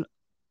equal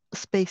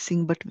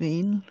spacing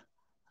between.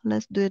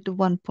 Let's do it to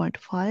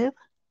 1.5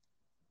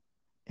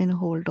 in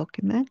whole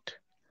document.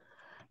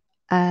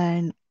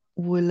 And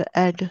we'll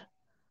add,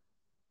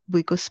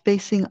 because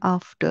spacing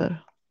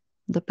after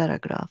the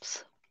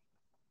paragraphs.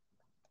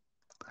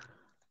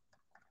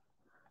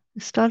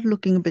 Start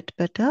looking a bit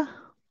better.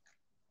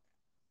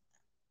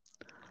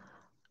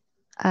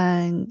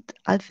 And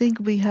I think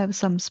we have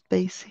some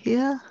space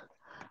here.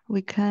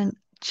 We can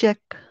check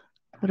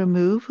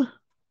remove.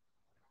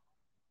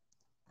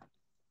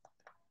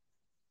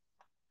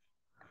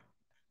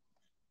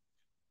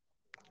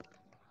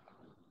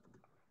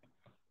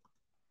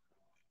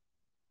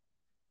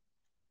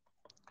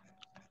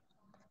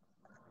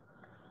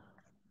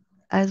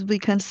 As we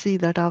can see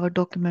that our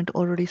document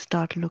already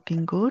start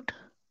looking good.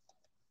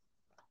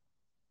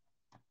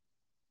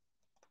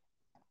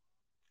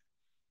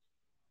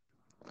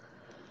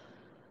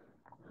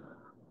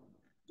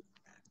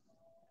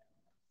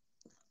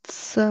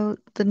 So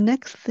the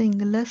next thing,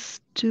 let's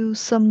do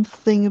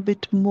something a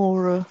bit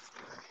more,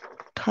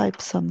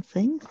 type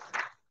something.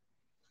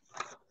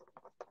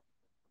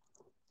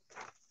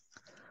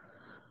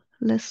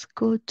 Let's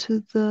go to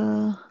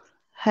the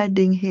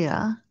heading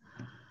here,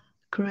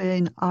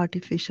 create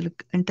artificial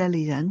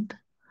intelligence.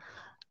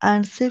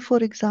 And say,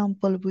 for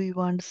example, we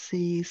want to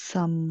see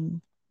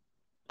some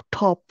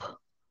top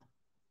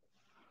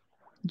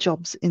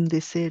jobs in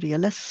this area.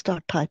 Let's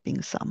start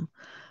typing some.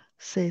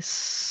 Say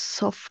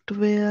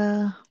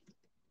software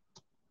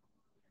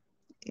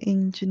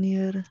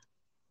engineer,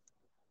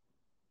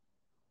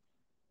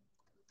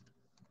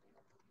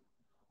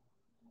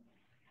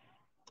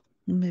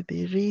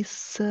 maybe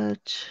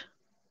research,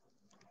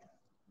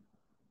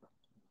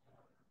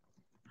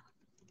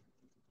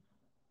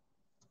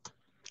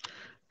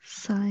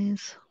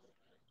 science.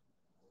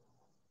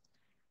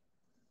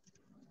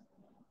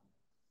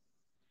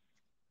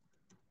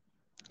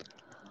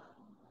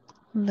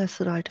 Let's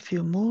write a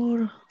few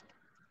more.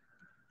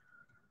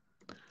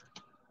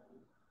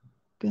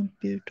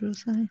 Computer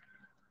science.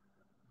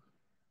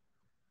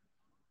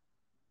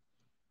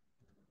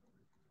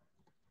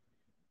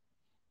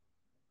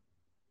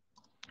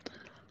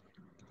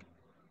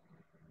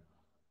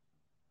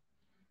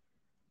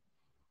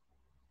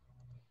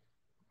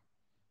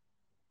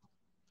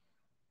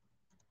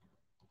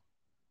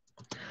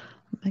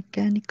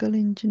 Mechanical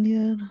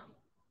engineer.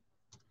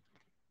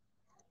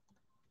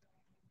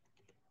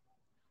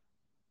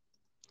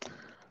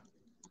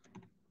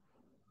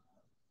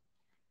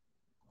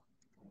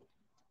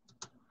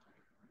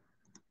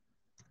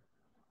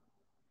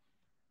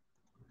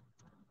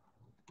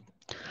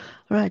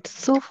 Right,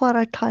 so far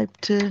I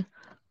typed a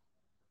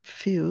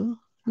few.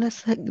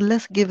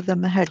 Let's give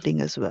them a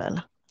heading as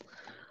well.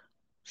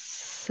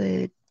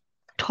 Say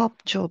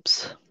top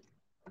jobs.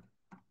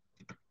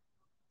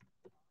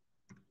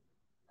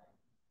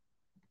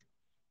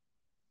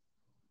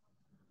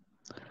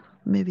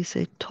 Maybe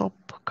say top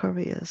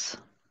careers.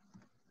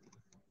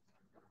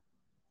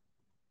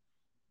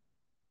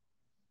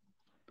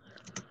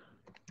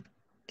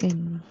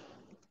 In,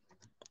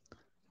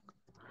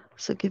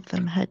 so give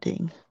them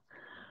heading.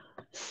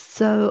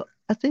 So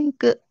I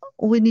think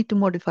we need to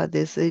modify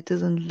this. It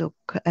doesn't look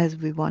as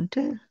we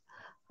wanted.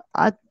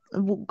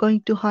 I'm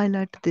going to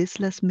highlight this.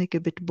 Let's make it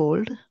a bit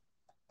bold.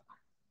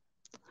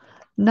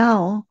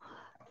 Now,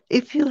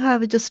 if you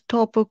have just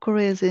top of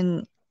careers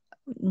in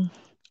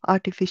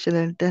artificial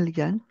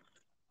intelligence,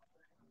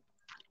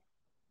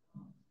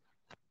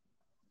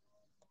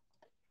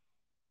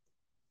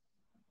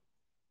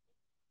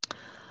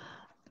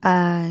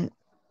 and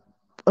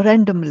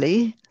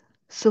randomly,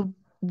 so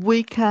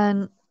we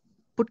can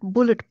put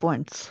bullet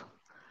points.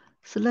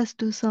 So let's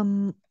do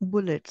some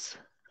bullets.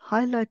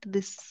 Highlight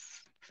this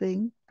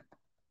thing.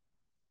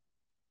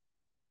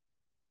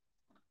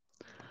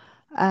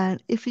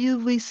 And if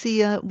we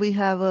see we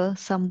have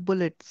some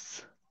bullet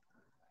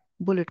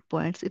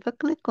points. If I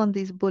click on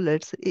these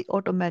bullets, it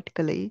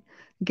automatically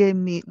gave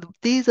me,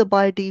 these are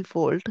by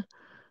default,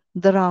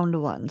 the round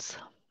ones.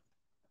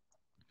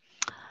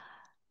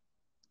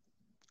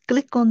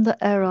 Click on the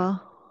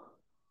arrow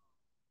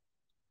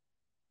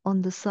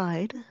on the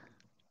side.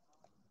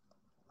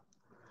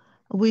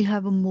 We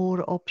have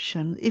more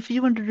options. If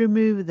you want to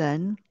remove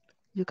then,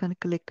 you can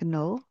click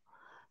no.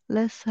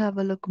 Let's have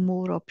a look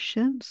more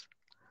options.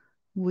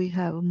 We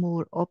have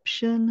more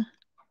option.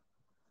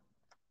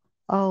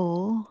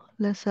 Oh,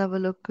 let's have a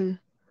look.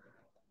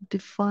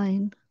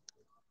 Define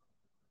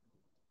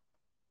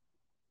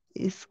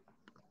is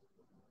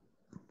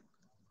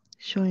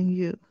showing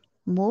you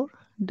more.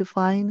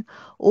 Define,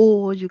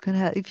 or you can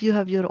have, if you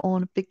have your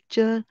own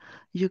picture,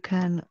 you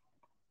can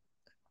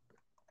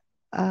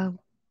uh,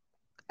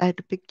 add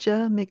a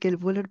picture, make it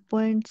bullet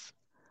points.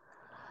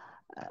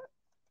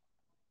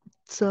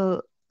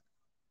 So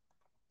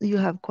you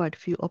have quite a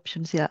few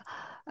options here.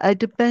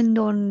 Depend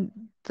on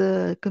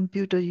the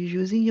computer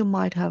you're using, you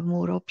might have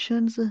more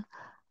options.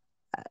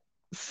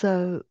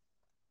 So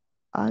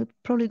I'm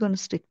probably going to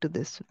stick to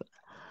this.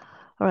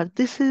 All right,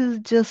 this is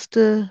just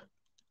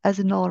as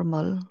a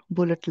normal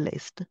bullet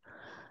list.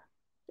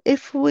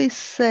 If we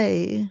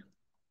say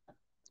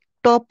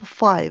top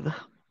 5,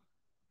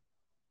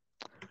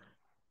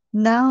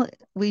 now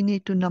we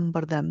need to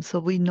number them so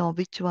we know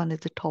which one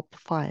is the top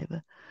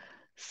 5.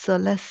 So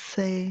let's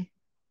say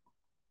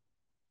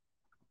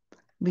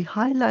we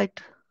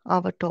highlight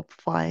our top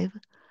 5.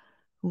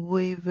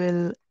 We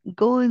will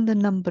go in the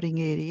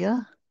numbering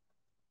area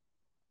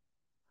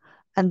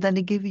and then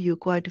give you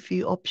quite a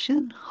few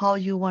options how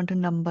you want to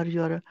number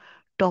your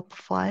top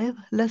 5.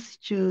 Let's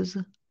choose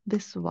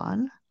this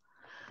one.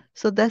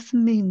 So that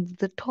means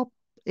the top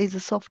is a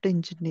software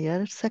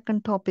engineer,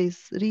 second top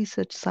is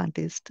research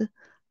scientist,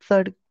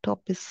 third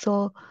top is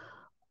so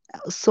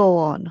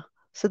on.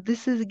 So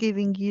this is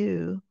giving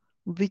you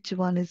which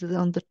one is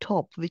on the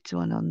top, which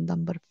one on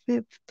number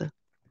 5th.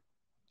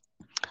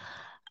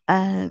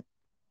 And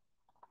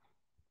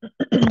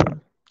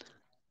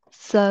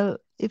so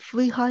if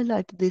we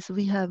highlight this,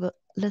 we have,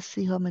 let's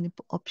see how many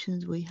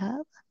options we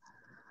have.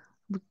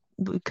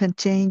 we can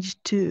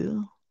change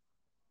to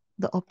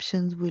the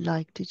options we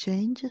like to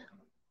change.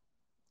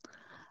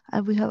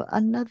 And we have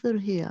another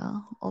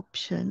here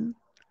option,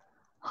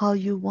 how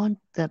you want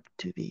them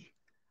to be.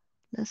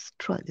 Let's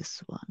try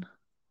this one.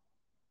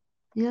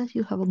 Yeah,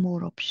 you have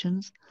more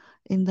options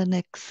in the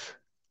next.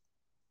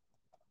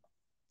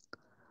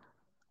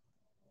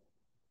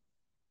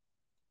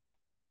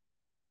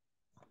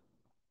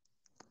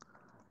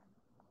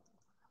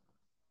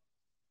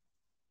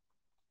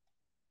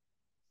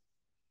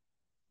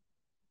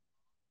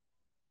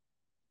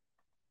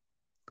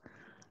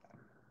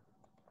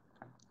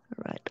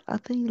 Right, I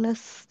think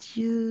let's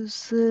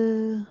use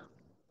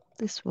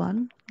this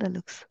one. That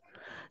looks.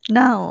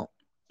 Now,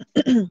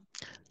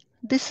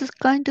 this is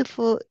kind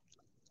of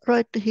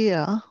right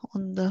here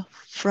on the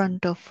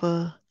front of.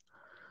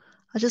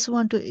 I just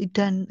want to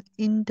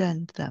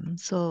indent them.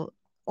 So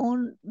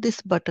on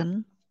this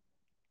button,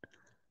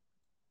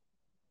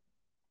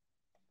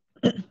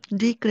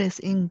 decrease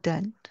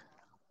indent,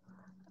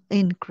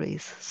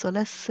 increase. So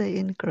let's say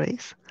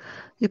increase.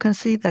 You can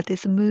see that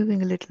it's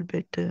moving a little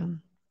bit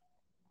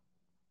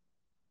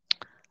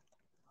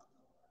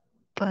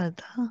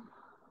further.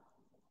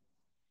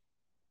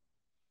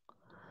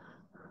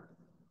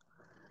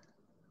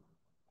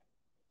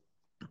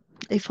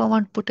 If I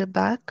want to put it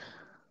back,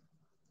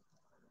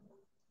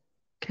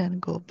 can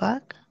go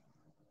back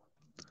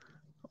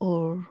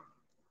or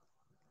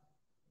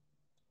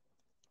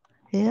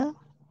here.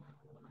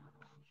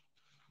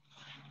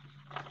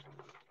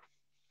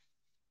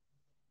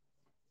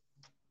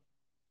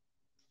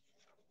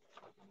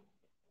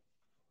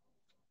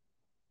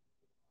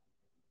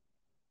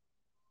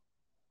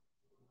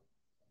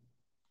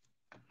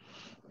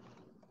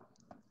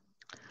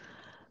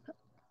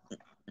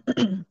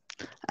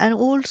 And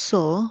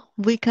also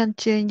we can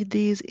change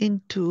these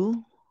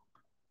into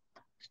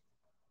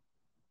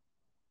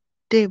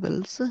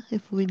tables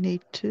if we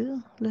need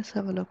to. Let's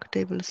have a look,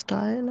 table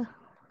style.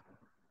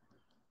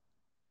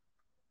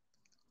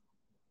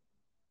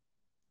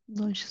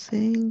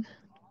 Noticing,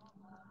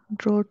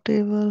 draw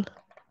table.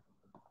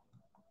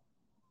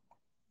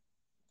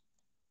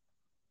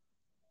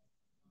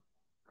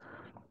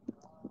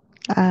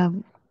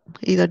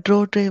 Either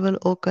draw table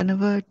or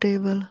convert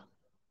table.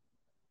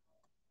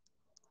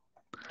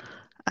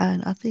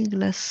 And I think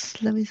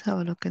let me have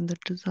a look in the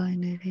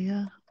design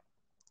area.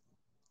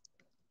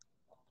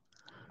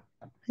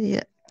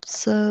 Yeah,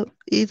 so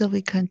either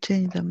we can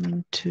change them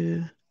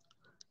into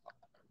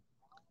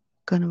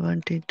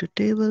convert into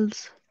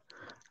tables.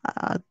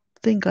 I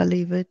think I'll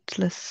leave it.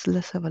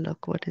 Let's have a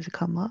look what has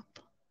come up.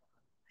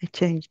 I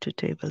changed to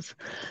tables.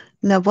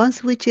 Now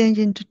once we change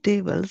into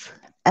tables,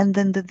 and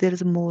then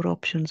there's more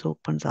options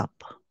opens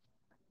up.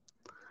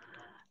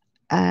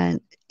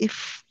 And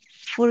if,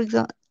 for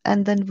example,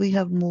 and then we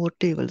have more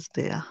tables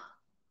there.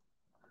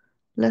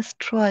 Let's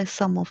try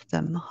some of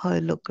them, how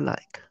it look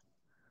like.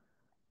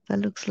 That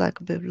looks like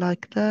a bit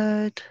like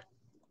that.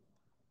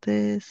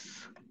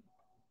 This.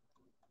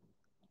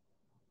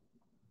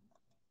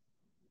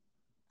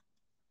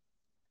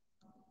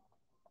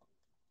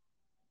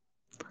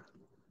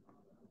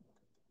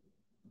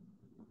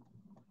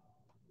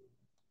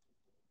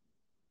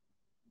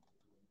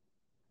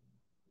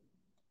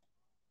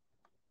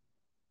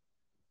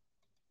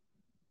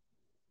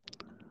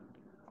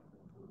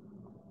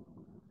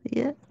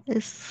 Yeah,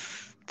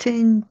 it's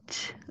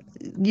change.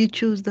 You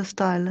choose the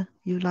style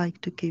you like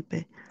to keep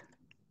it.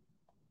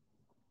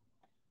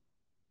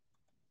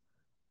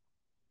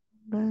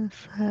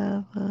 Let's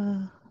have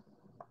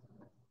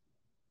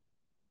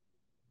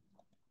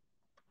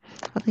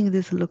I think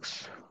this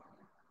looks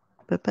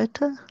a bit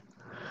better.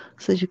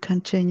 So you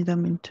can change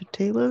them into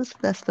tables.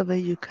 That's the way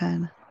you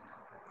can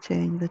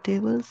change the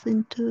tables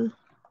into.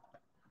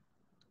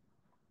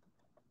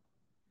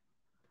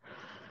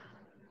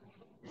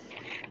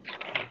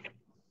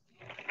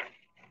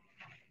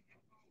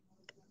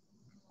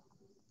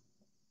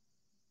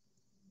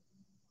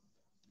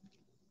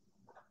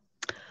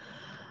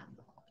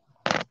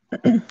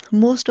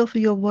 Most of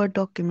your Word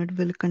document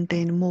will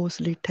contain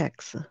mostly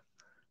text.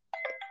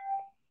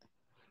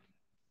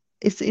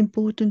 It's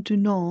important to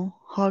know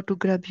how to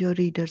grab your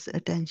reader's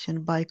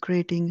attention by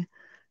creating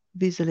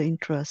visual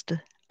interest.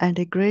 And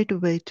a great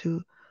way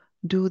to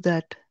do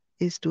that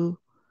is to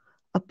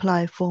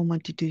apply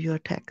formatting to your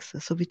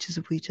text, so which is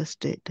we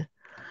just did.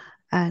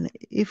 And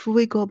if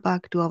we go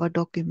back to our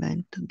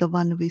document, the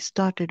one we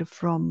started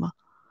from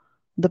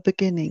the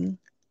beginning,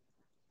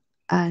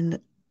 and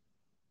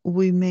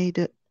we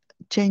made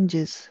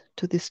changes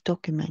to this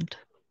document.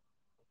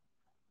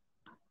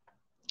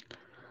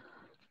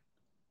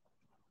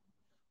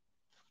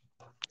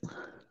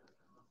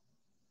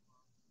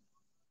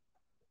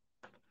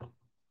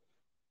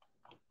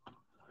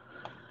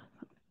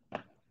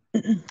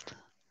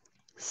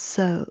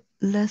 So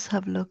let's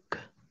have a look.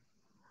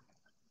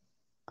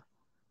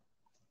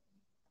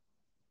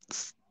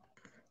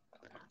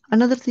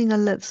 Another thing,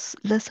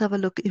 let's have a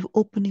look if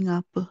opening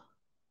up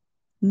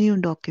new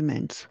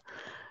documents.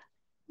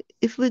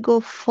 If we go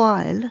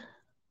File,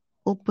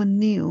 Open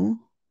New,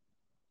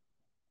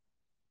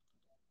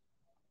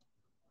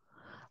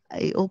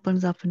 it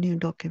opens up new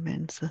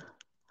documents.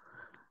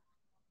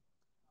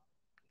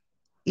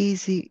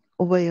 Easy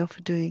way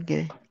of doing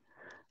it.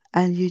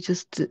 And you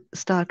just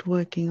start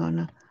working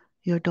on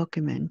your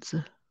documents.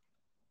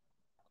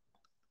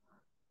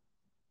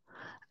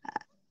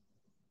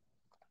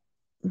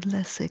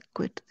 Let's say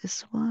quit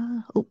this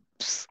one.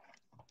 Oops.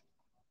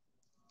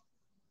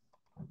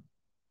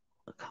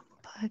 Come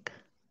back.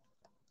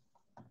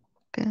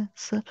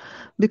 Cancel.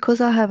 Because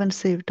I haven't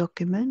saved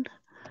document,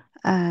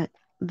 uh,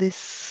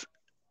 this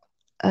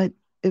it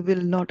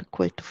will not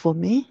quit for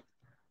me.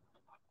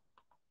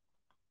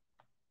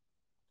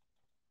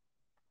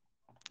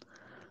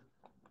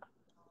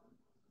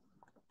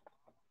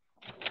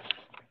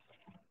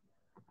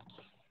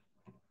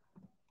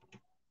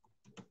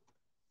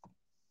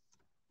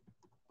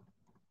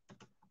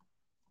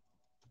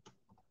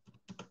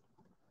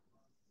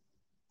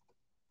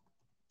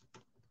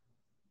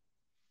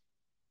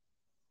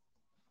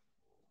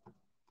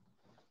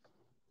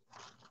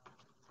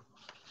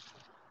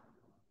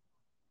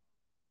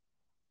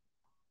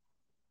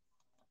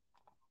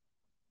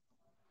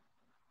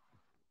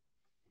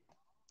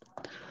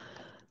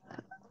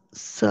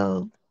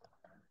 So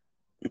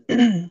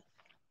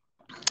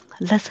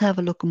let's have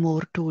a look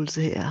more tools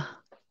here.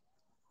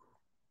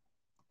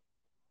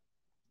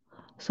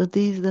 So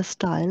these are the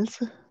styles.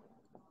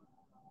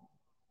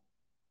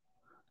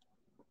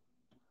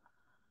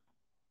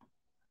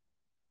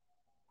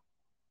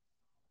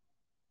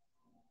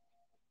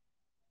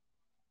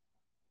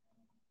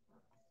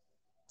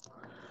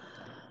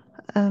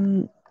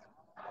 Um,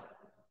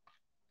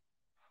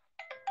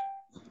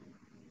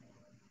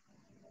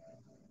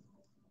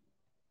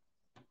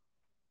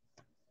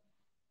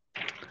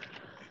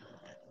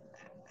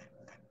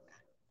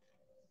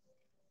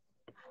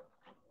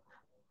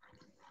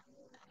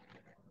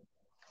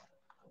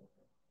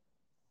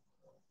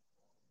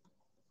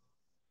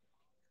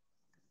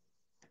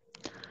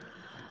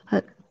 uh,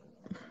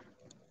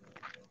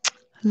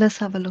 let's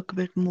have a look a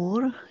bit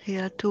more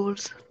here.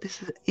 Tools.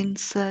 This is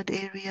insert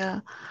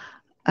area.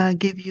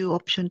 Give you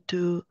option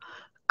to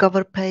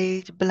cover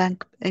page,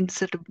 blank,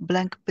 insert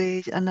blank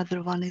page.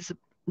 Another one is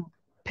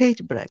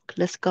page break.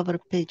 Let's cover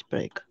page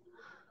break.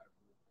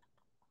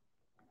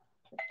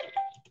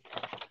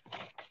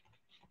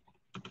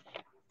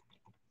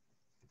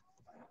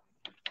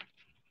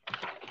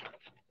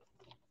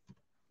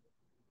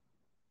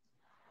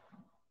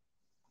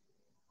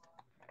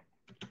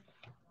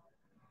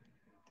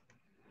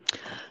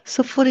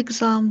 So for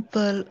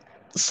example,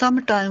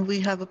 sometimes we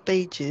have a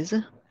pages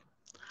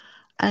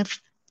and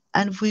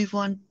and we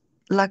want,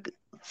 like,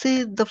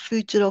 say the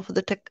future of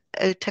the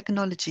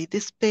technology,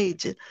 this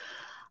page,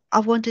 I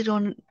want it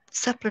on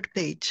separate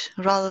page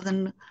rather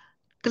than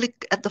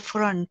click at the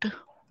front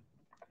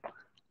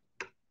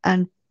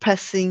and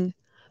pressing,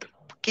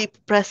 keep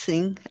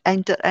pressing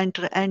enter,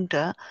 enter,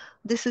 enter.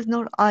 This is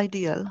not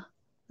ideal.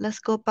 Let's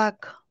go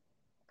back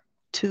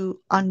to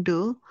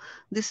undo.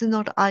 This is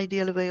not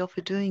ideal way of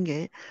doing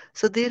it.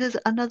 So there is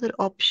another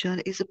option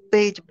is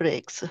page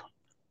breaks,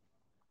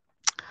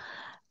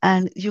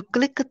 and you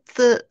click at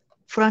the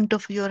front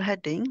of your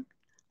heading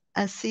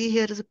and see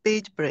here is a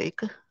page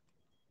break.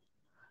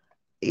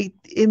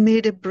 It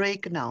made a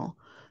break now.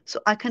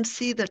 So I can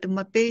see that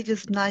my page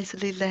is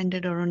nicely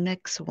landed on the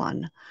next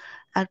one.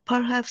 And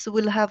perhaps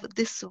we'll have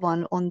this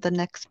one on the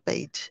next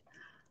page.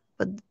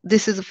 But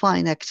this is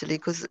fine actually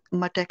because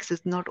my text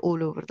is not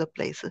all over the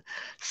place.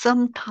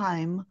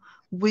 Sometime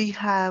we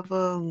have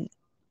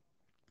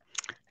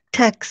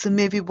text,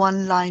 maybe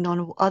one line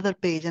on other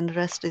page and the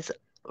rest is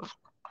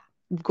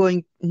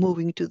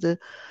moving to the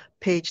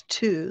page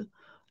two.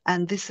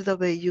 And this is the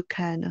way you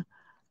can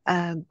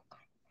um,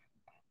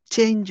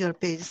 change your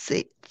page.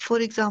 Say, for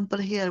example,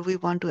 here we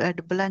want to add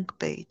a blank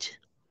page,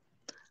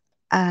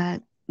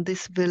 and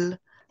this will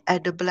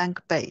add a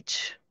blank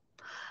page.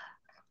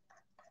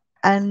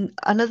 And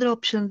another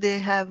option they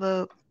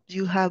have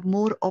you have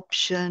more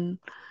option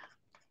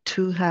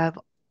to have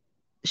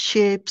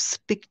shapes,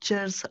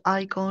 pictures,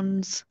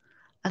 icons,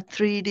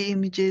 3D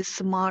images,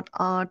 smart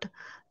art,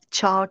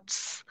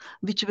 charts,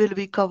 which will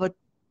be covered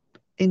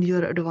in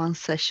your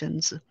advanced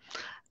sessions.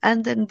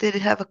 And then they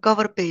have a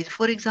cover page.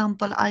 For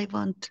example, I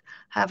want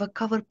have a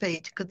cover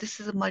page because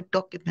this is my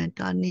document.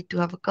 I need to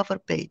have a cover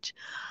page.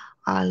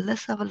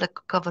 Let's have a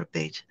look cover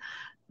page.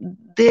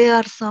 There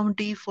are some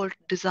default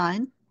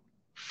design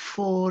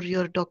for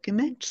your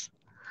documents.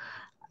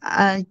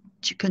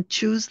 You can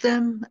choose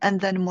them and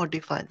then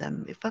modify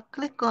them. If I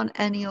click on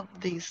any of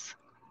these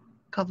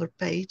cover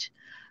page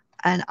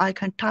and I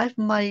can type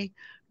my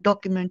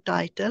document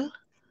title,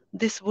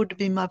 this would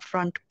be my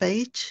front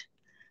page,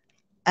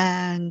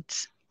 and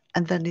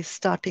then it's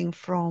starting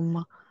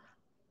from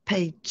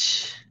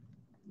page.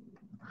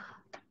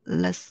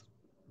 Let's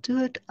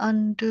do it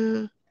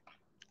undo.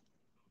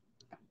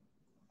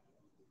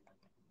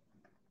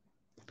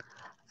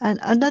 And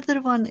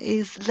another one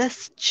is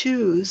let's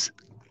choose.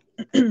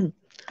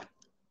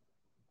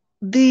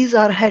 These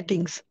are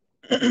headings.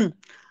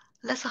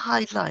 Let's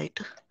highlight.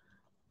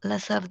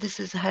 Let's have this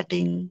is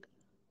heading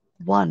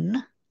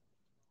 1.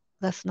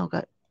 Let's not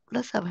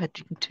let's have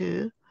heading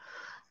 2,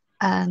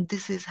 and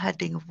this is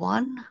heading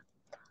 1.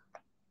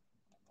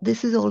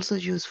 This is also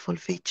useful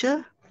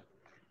feature.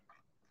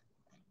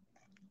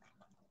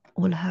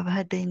 We'll have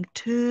heading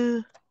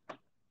 2,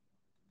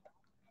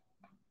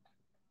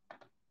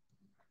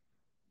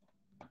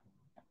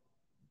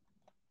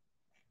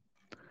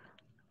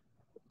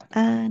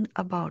 and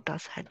about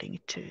us heading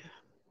 2.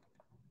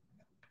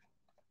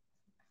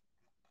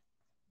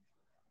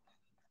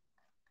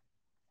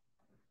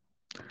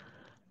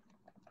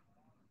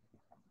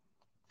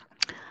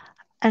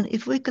 And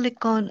if we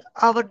click on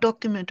our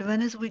document,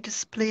 when as we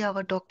display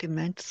our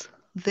documents,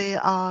 they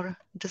are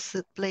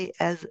displayed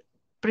as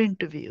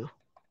print view.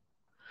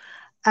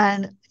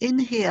 And in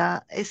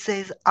here, it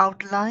says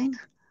outline,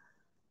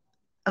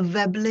 a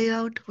web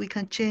layout we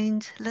can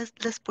change.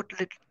 Let's put a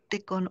little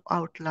tick on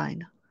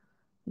outline.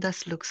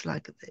 This looks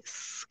like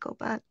this. Go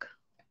back,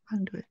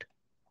 undo it.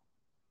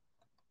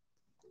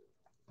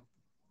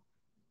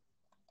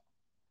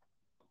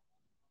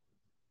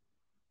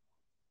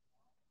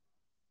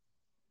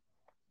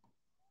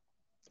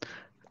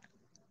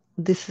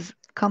 This is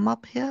come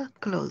up here,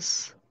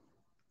 close.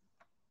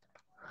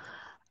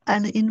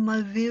 And in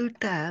my view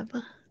tab,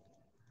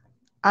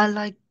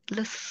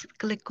 let's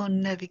click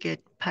on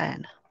navigate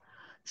pane.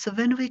 So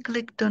when we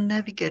clicked on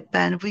navigate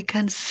pane, we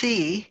can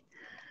see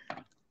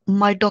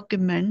my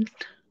document.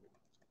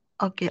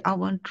 Okay, I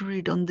want to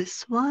read on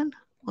this one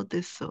or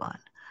this one.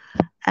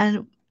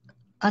 And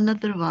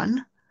another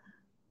one,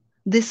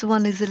 this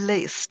one is a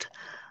list.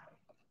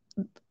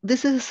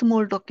 This is a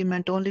small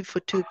document only for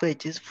 2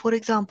 pages. For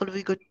example,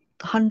 we got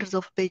hundreds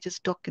of pages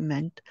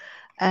document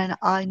and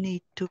I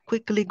need to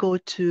quickly go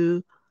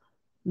to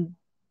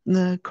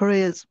the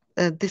careers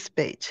this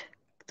page.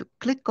 To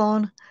click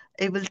on,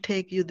 it will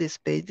take you this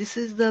page. This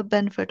is the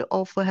benefit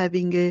of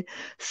having a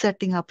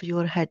setting up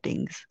your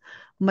headings.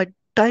 My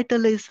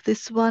title is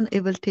this one.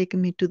 It will take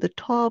me to the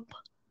top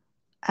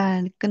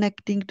and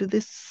connecting to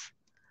this,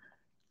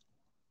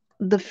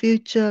 the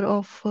future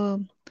of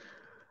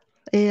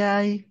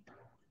AI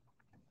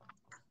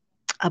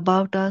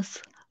about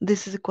us.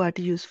 This is a quite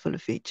a useful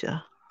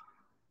feature.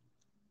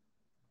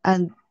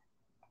 And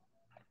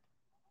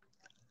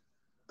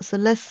so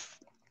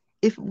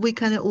if we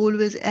can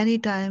always,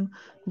 anytime,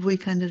 we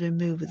can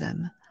remove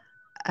them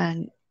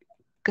and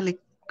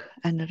click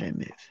and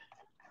remove.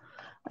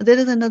 There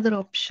is another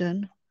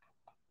option.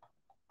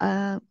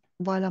 While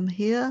I'm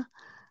here,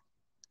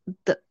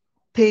 the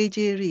page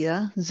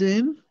area,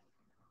 zoom,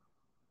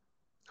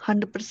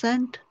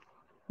 100%,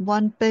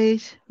 one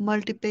page,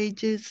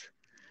 multi-pages,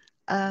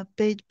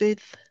 page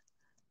width.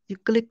 You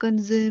click on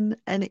zoom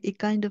and it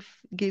kind of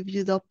gives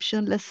you the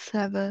option. Let's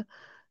have a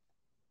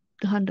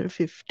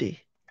 150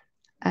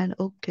 and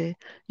okay.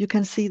 You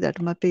can see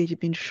that my page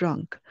been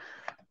shrunk.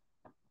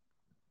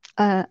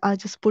 I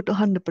just put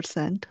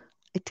 100%.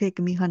 It take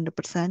me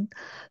 100%.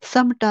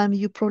 Sometimes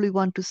you probably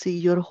want to see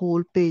your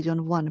whole page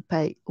on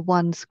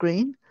one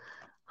screen.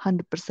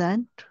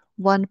 100%.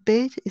 One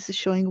page is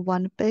showing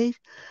one page,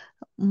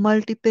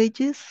 multi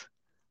pages,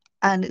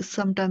 and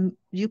sometimes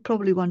you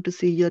probably want to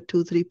see your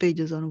 2-3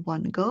 pages on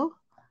one go.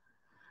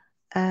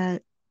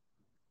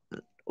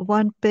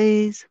 One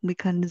page, we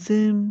can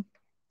zoom.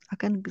 I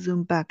can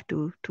zoom back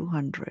to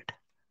 200.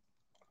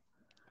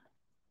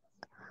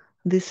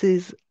 This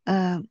is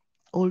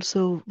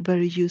also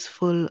very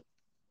useful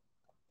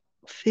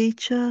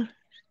feature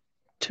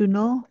to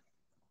know.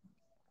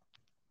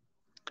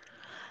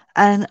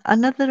 And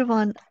another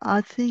one,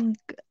 I think,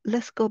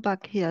 let's go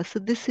back here. So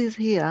this is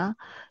here.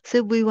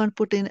 So we want to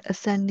put in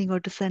ascending or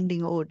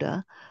descending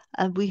order.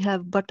 And we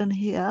have button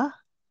here,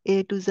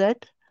 A to Z.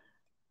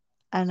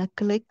 And I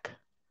click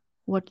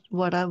what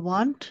I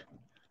want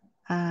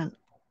and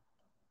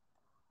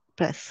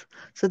press.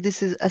 So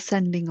this is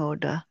ascending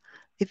order.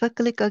 If I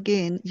click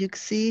again, you can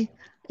see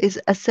is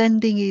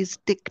ascending is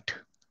ticked.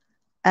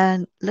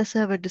 And let's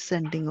have a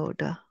descending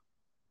order.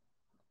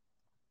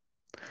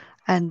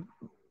 And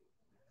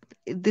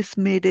this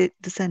made it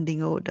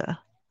descending order.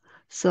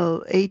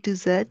 So A to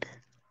Z,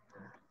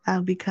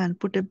 and we can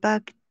put it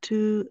back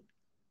to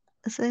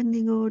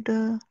ascending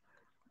order.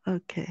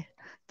 Okay,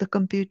 the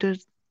computer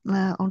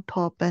on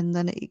top, and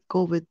then it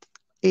go with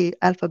a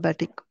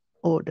alphabetic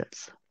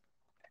orders.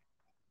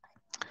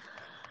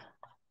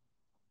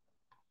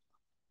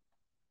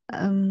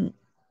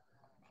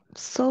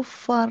 So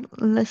far,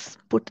 let's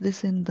put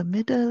this in the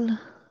middle,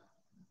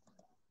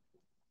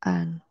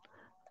 and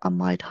I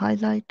might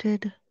highlight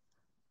it,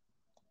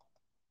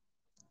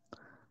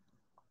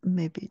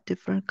 maybe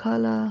different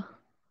color.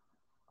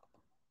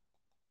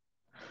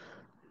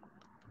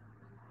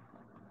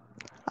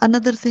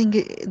 Another thing,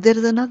 there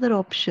is another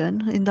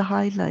option in the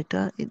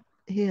highlighter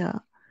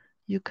here.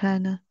 You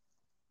can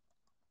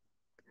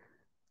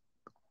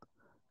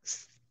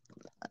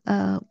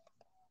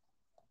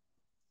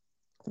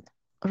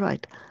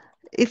right.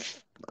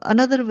 If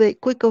another way,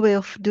 quicker way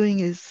of doing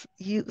is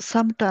you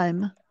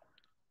sometime,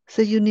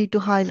 say you need to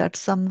highlight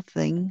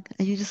something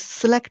and you just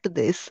select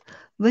this.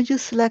 When you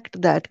select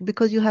that,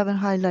 because you haven't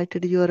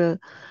highlighted your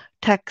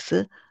text,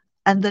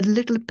 and the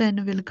little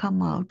pen will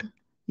come out.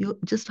 You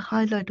just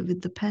highlight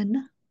with the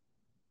pen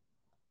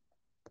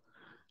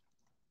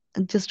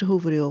and just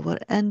hover over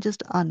and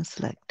just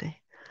unselect it.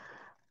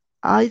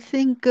 I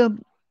think,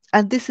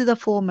 and this is a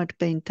format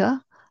painter,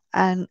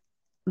 and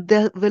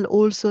there will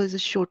also is a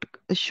short,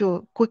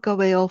 quicker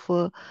way of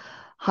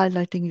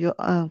highlighting your,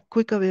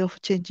 quicker way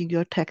of changing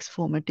your text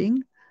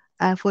formatting.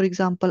 And for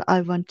example,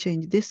 I want to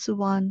change this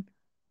one,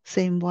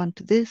 same one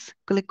to this.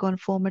 Click on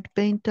Format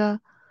Painter.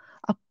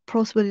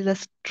 Possibly,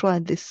 let's try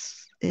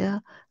this, yeah,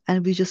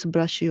 and we just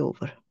brush it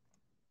over.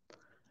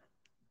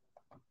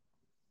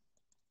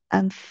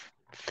 And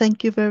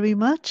thank you very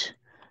much.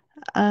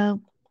 Uh,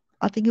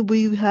 I think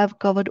we have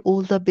covered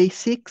all the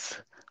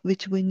basics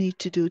which we need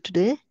to do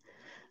today.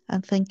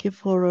 And thank you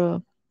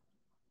for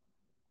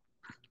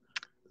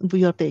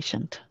your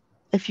patient.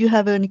 If you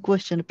have any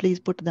question, please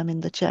put them in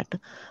the chat.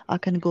 I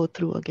can go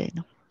through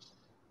again.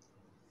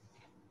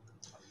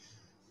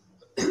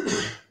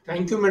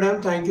 Thank you,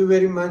 madam. Thank you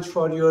very much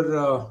for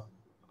your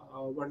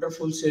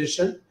wonderful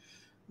session.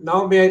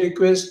 Now, may I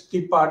request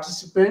the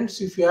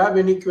participants, if you have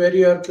any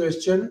query or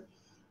question,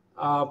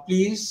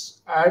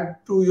 please add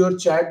to your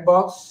chat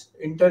box,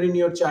 enter in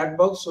your chat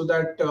box so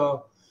that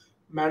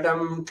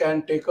madam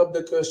can take up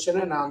the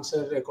question and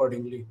answer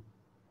accordingly.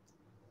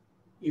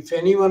 If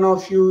any one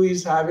of you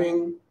is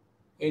having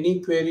any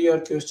query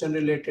or question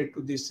related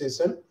to this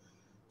session,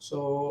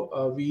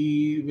 so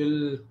we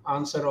will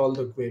answer all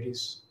the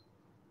queries.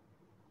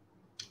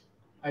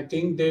 I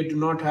think they do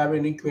not have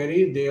any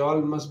query. They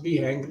all must be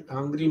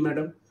hungry,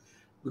 madam,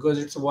 because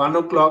it's 1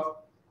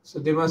 o'clock. So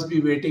they must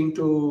be waiting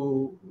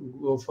to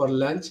go for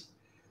lunch.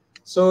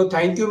 So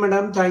thank you,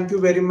 madam. Thank you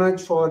very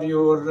much for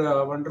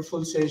your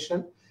wonderful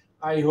session.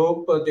 I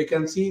hope they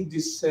can see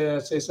this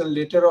session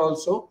later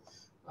also.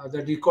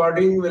 The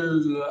recording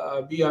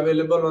will be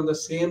available on the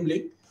same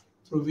link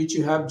through which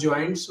you have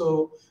joined.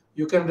 So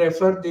you can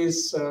refer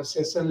this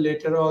session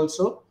later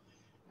also.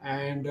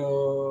 And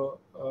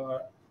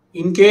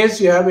in case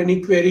you have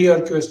any query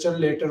or question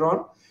later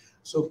on,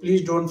 so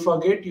please don't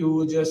forget,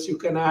 you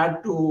can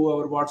add to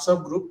our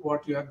WhatsApp group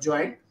what you have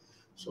joined.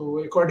 So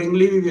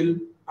accordingly we will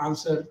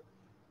answer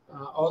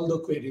all the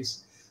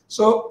queries.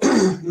 So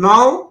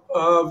now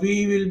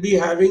we will be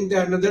having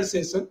the another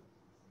session.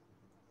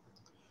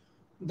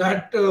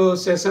 That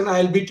session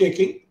I'll be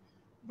taking,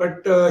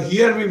 but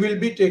here we will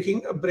be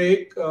taking a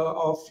break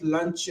of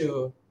lunch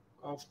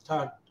of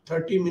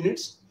 30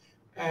 minutes,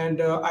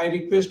 and I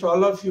request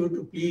all of you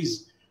to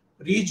please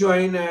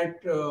rejoin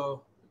at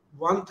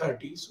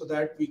 1:30 so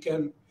that we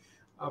can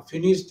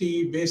finish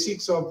the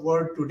basics of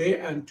Word today,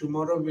 and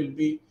tomorrow we'll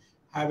be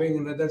having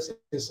another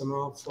session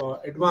of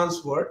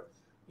advanced Word.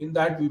 In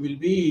that we will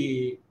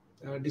be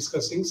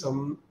discussing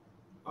some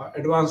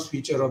advanced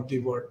feature of the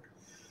Word.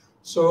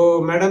 So,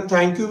 madam,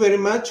 thank you very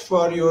much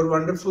for your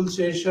wonderful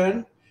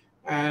session,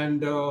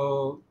 and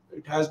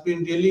it has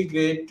been really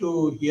great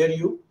to hear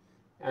you.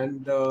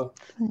 And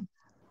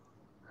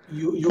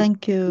you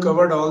Thank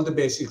covered you. all the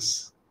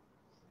basics.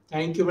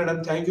 Thank you,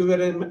 madam. Thank you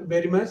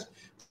very much.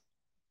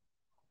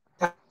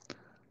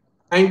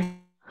 Thank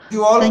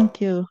you all.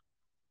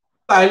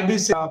 I'll be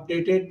sending you all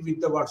updated Thank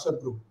with the you.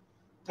 WhatsApp group.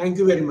 Thank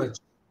you very much.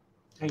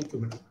 Thank you,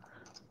 madam.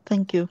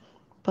 Thank you.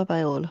 Bye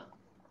bye, all.